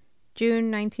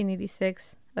 June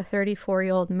 1986, a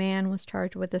 34-year-old man was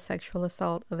charged with the sexual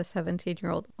assault of a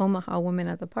 17-year-old Omaha woman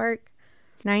at the park.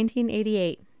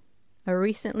 1988, a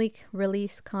recently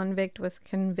released convict was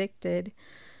convicted,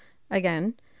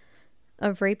 again,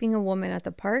 of raping a woman at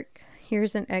the park.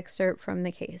 Here's an excerpt from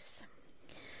the case.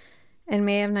 In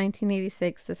May of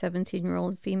 1986, the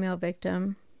 17-year-old female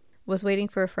victim was waiting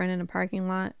for a friend in a parking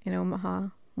lot in Omaha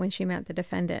when she met the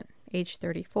defendant, age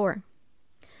 34.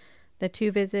 The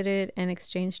 2 visited and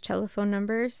exchanged telephone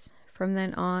numbers. From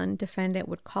then on, defendant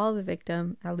would call the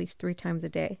victim at least 3 times a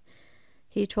day.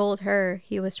 He told her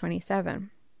he was 27.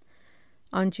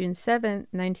 On June 7,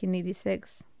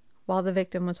 1986, while the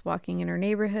victim was walking in her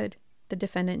neighborhood, the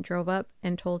defendant drove up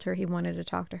and told her he wanted to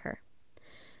talk to her.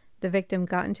 The victim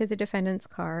got into the defendant's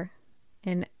car,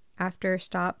 and after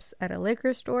stops at a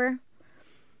liquor store,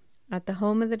 at the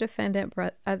home of the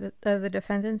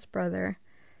defendant's brother,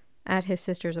 at his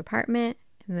sister's apartment,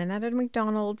 and then at a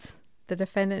McDonald's, the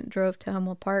defendant drove to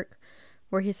Hummel Park,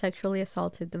 where he sexually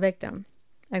assaulted the victim,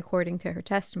 according to her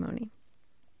testimony.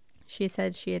 She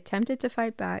said she attempted to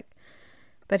fight back,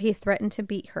 but he threatened to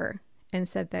beat her and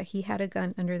said that he had a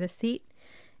gun under the seat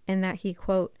and that he,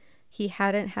 quote, he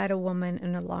hadn't had a woman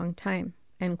in a long time,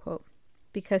 end quote,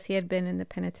 because he had been in the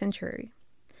penitentiary.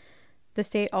 The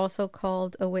state also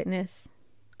called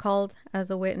as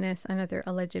a witness another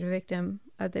alleged victim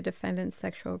of the defendant's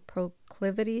sexual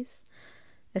proclivities,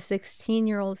 a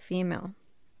 16-year-old female.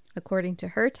 According to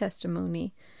her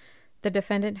testimony, the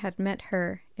defendant had met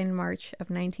her in March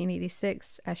of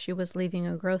 1986 as she was leaving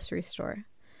a grocery store.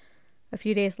 A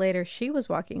few days later, she was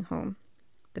walking home.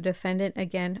 The defendant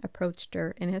again approached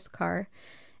her in his car,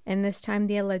 and this time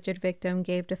the alleged victim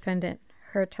gave defendant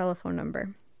her telephone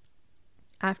number.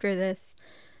 After this,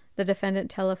 the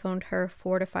defendant telephoned her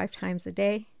 4 to 5 times a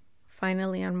day.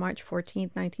 Finally, on March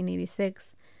 14,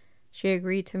 1986, she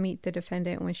agreed to meet the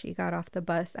defendant when she got off the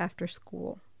bus after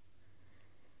school.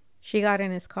 She got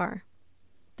in his car.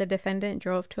 The defendant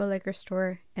drove to a liquor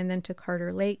store and then to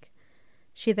Carter Lake.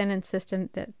 She then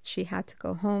insisted that she had to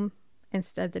go home.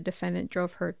 Instead, the defendant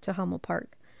drove her to Hummel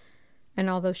Park. And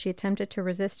although she attempted to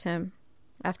resist him,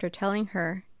 after telling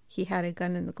her he had a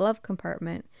gun in the glove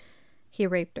compartment, he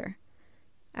raped her.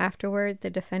 Afterward, the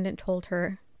defendant told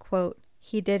her, quote,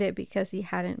 he did it because he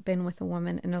hadn't been with a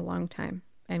woman in a long time,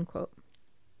 end quote.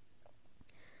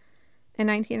 In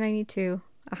 1992,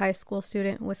 a high school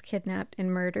student was kidnapped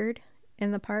and murdered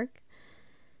in the park.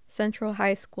 Central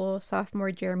High School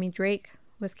sophomore Jeremy Drake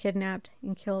was kidnapped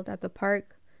and killed at the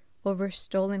park over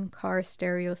stolen car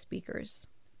stereo speakers.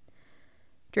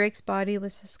 Drake's body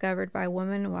was discovered by a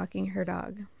woman walking her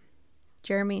dog.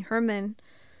 Jeremy Herman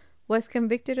was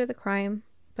convicted of the crime,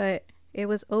 but it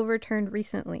was overturned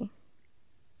recently.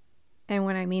 And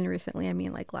when I mean recently, I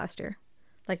mean like last year,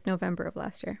 like November of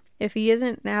last year. If he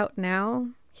isn't out now,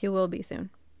 he will be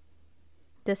soon.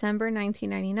 December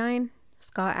 1999,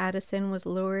 Scott Addison was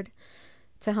lured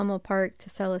to Hummel Park to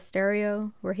sell a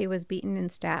stereo where he was beaten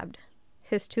and stabbed.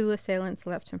 His 2 assailants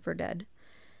left him for dead.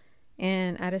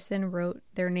 And Addison wrote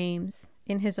their names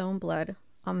in his own blood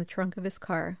on the trunk of his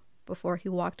car before he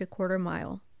walked a quarter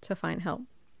mile to find help.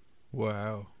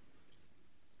 Wow.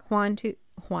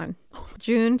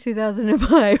 June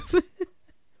 2005.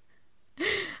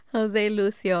 Jose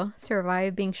Lucio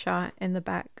survived being shot in the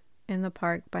back in the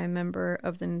park by a member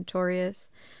of the notorious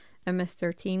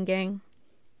MS-13 gang.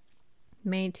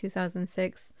 May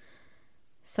 2006,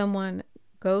 someone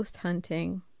ghost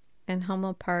hunting in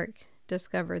Hummel Park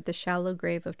discovered the shallow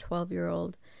grave of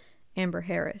 12-year-old Amber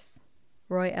Harris.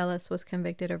 Roy Ellis was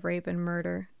convicted of rape and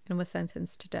murder and was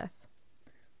sentenced to death.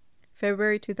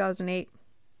 February 2008,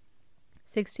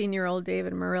 16-year-old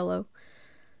David Murillo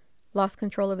lost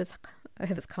control of his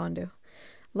Honda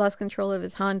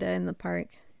in the park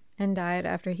and died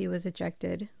after he was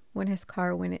ejected when his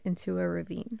car went into a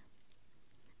ravine.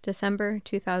 December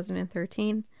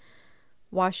 2013,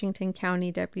 Washington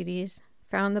County deputies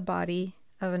found the body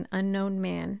of an unknown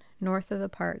man north of the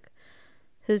park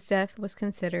whose death was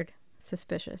considered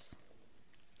suspicious.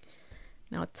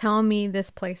 Now tell me this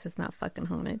place is not fucking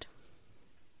haunted.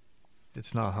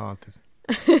 It's not haunted.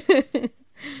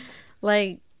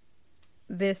 Like,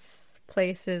 this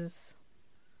place is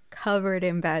covered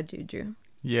in bad juju.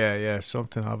 Yeah.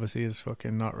 Something obviously is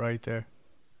fucking not right there.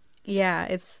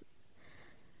 Yeah,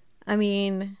 I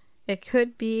mean, it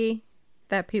could be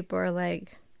that people are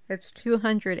like, it's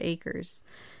 200 acres.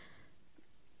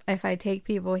 If I take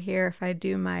people here, if I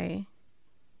do my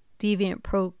deviant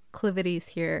proclivities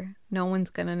here, no one's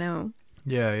gonna know.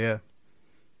 Yeah.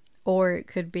 Or it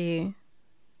could be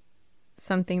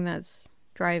something that's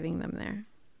driving them there,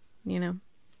 you know,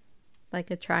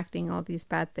 like attracting all these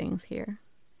bad things here.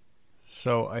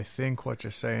 So I think what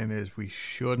you're saying is we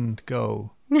shouldn't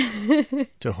go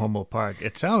to Hummel Park.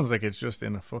 It sounds like it's just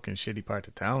in a fucking shitty part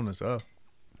of town as well.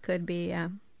 Could be, yeah.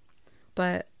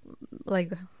 But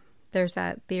like, there's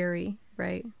that theory,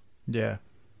 right? Yeah.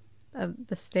 Of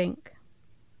the stink.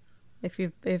 If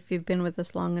you've been with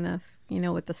us long enough, you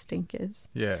know what the stink is.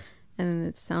 Yeah. And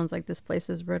it sounds like this place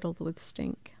is riddled with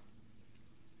stink.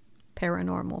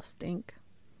 Paranormal stink.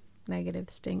 Negative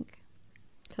stink.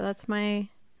 So that's I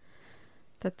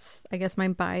guess my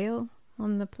bio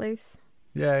on the place.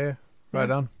 Yeah. Right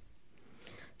on.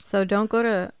 So don't go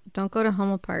to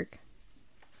Hummel Park.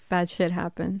 Bad shit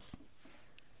happens.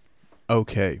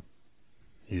 Okay.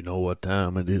 You know what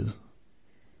time it is?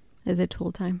 Is it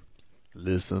tool time?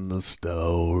 Listen to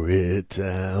story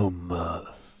time.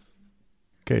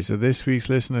 Okay, so this week's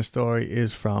listener story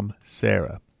is from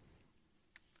Sarah.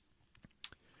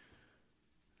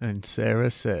 And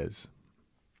Sarah says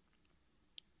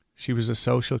she was a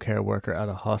social care worker at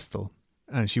a hostel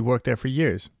and she worked there for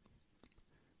years.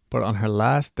 But on her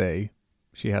last day,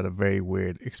 she had a very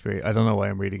weird experience. I don't know why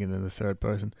I'm reading it in the third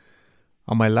person.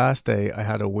 On my last day, I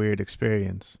had a weird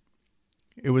experience.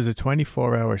 It was a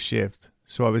 24-hour shift,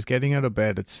 so I was getting out of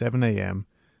bed at 7 a.m.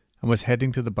 and was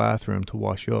heading to the bathroom to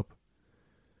wash up.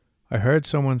 I heard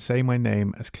someone say my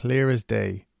name as clear as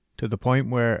day, to the point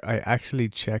where I actually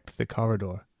checked the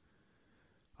corridor.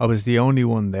 I was the only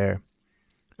one there.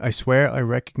 I swear I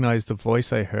recognized the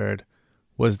voice I heard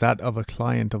was that of a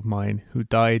client of mine who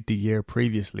died the year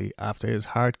previously after his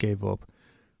heart gave up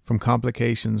from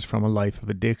complications from a life of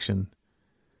addiction.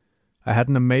 I had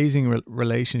an amazing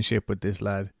relationship with this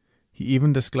lad. He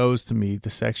even disclosed to me the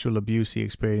sexual abuse he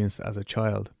experienced as a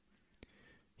child.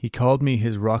 He called me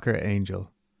his rocker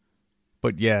angel.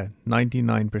 But yeah,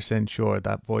 99% sure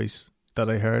that voice that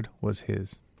I heard was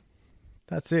his.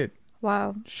 That's it.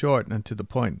 Wow. Short and to the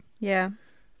point. Yeah.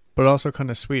 But also kind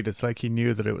of sweet. It's like he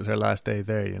knew that it was her last day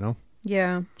there, you know?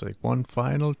 Yeah. It's like one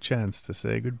final chance to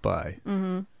say goodbye.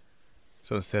 Mm-hmm.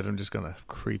 So instead I'm just going to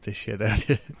creep the shit out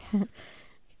of you.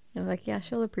 I'm like, yeah,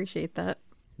 she'll appreciate that.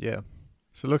 Yeah.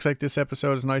 So it looks like this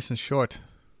episode is nice and short.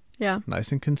 Yeah.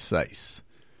 Nice and concise.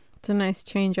 It's a nice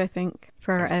change, I think,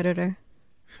 for our editor.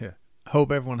 Yeah.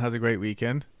 Hope everyone has a great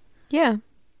weekend. Yeah.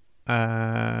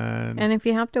 And if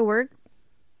you have to work,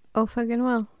 oh fucking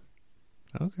well.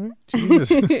 Okay. Jesus.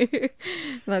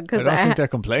 Look, cause I don't think they're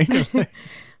complaining.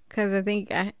 Because I think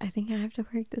I have to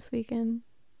work this weekend.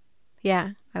 Yeah,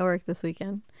 I work this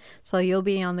weekend. So you'll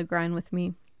be on the grind with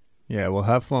me. Yeah, we'll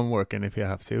have fun working if you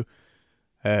have to.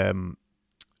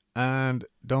 And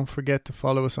don't forget to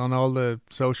follow us on all the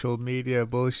social media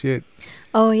bullshit.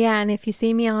 Oh, yeah. And if you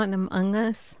see me on Among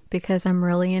Us, because I'm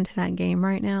really into that game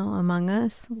right now, Among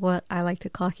Us, what I like to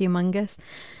call humongous.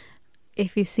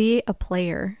 If you see a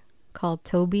player called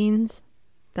Toe Beans,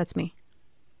 that's me.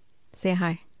 Say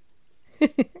hi.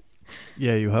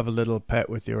 Yeah, you have a little pet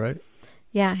with you, right?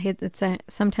 Yeah,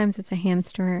 sometimes it's a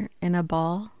hamster in a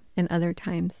ball, and other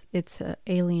times it's an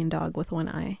alien dog with one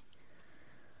eye.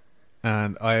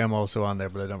 And I am also on there,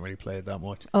 but I don't really play it that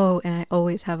much. Oh, and I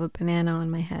always have a banana on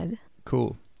my head.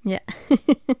 Cool. Yeah.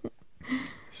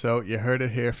 So you heard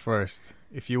it here first.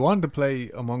 If you want to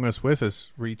play Among Us with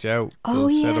us, reach out. Oh,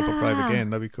 We'll set up a private yeah. game.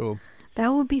 That'd be cool. That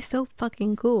would be so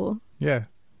fucking cool. Yeah.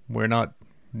 We're not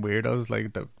weirdos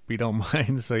like that. We don't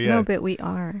mind. So yeah. No, but we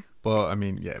are. But I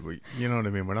mean, yeah, you know what I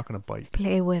mean. We're not going to bite.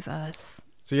 Play with us.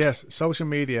 So yes, social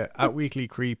media at Weekly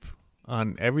Creep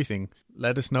on everything.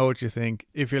 Let us know what you think.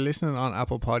 If you're listening on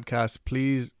Apple Podcasts,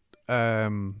 please, I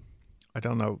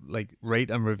don't know, like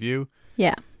rate and review.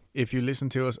 Yeah. If you listen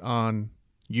to us on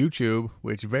YouTube,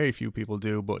 which very few people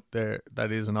do, but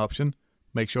that is an option,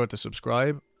 make sure to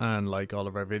subscribe and like all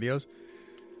of our videos.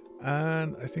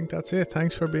 And I think that's it.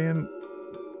 Thanks for being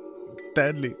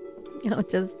deadly.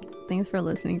 Just thanks for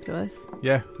listening to us.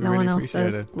 Yeah, we No really one else appreciate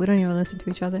does. it. We don't even listen to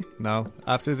each other. No,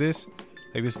 after this,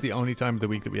 like this is the only time of the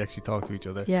week that we actually talk to each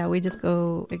other. Yeah, we just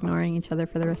go ignoring each other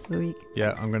for the rest of the week.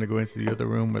 Yeah, I'm going to go into the other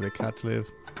room where the cats live.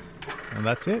 And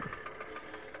that's it.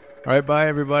 All right, bye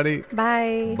everybody.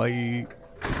 Bye. Bye.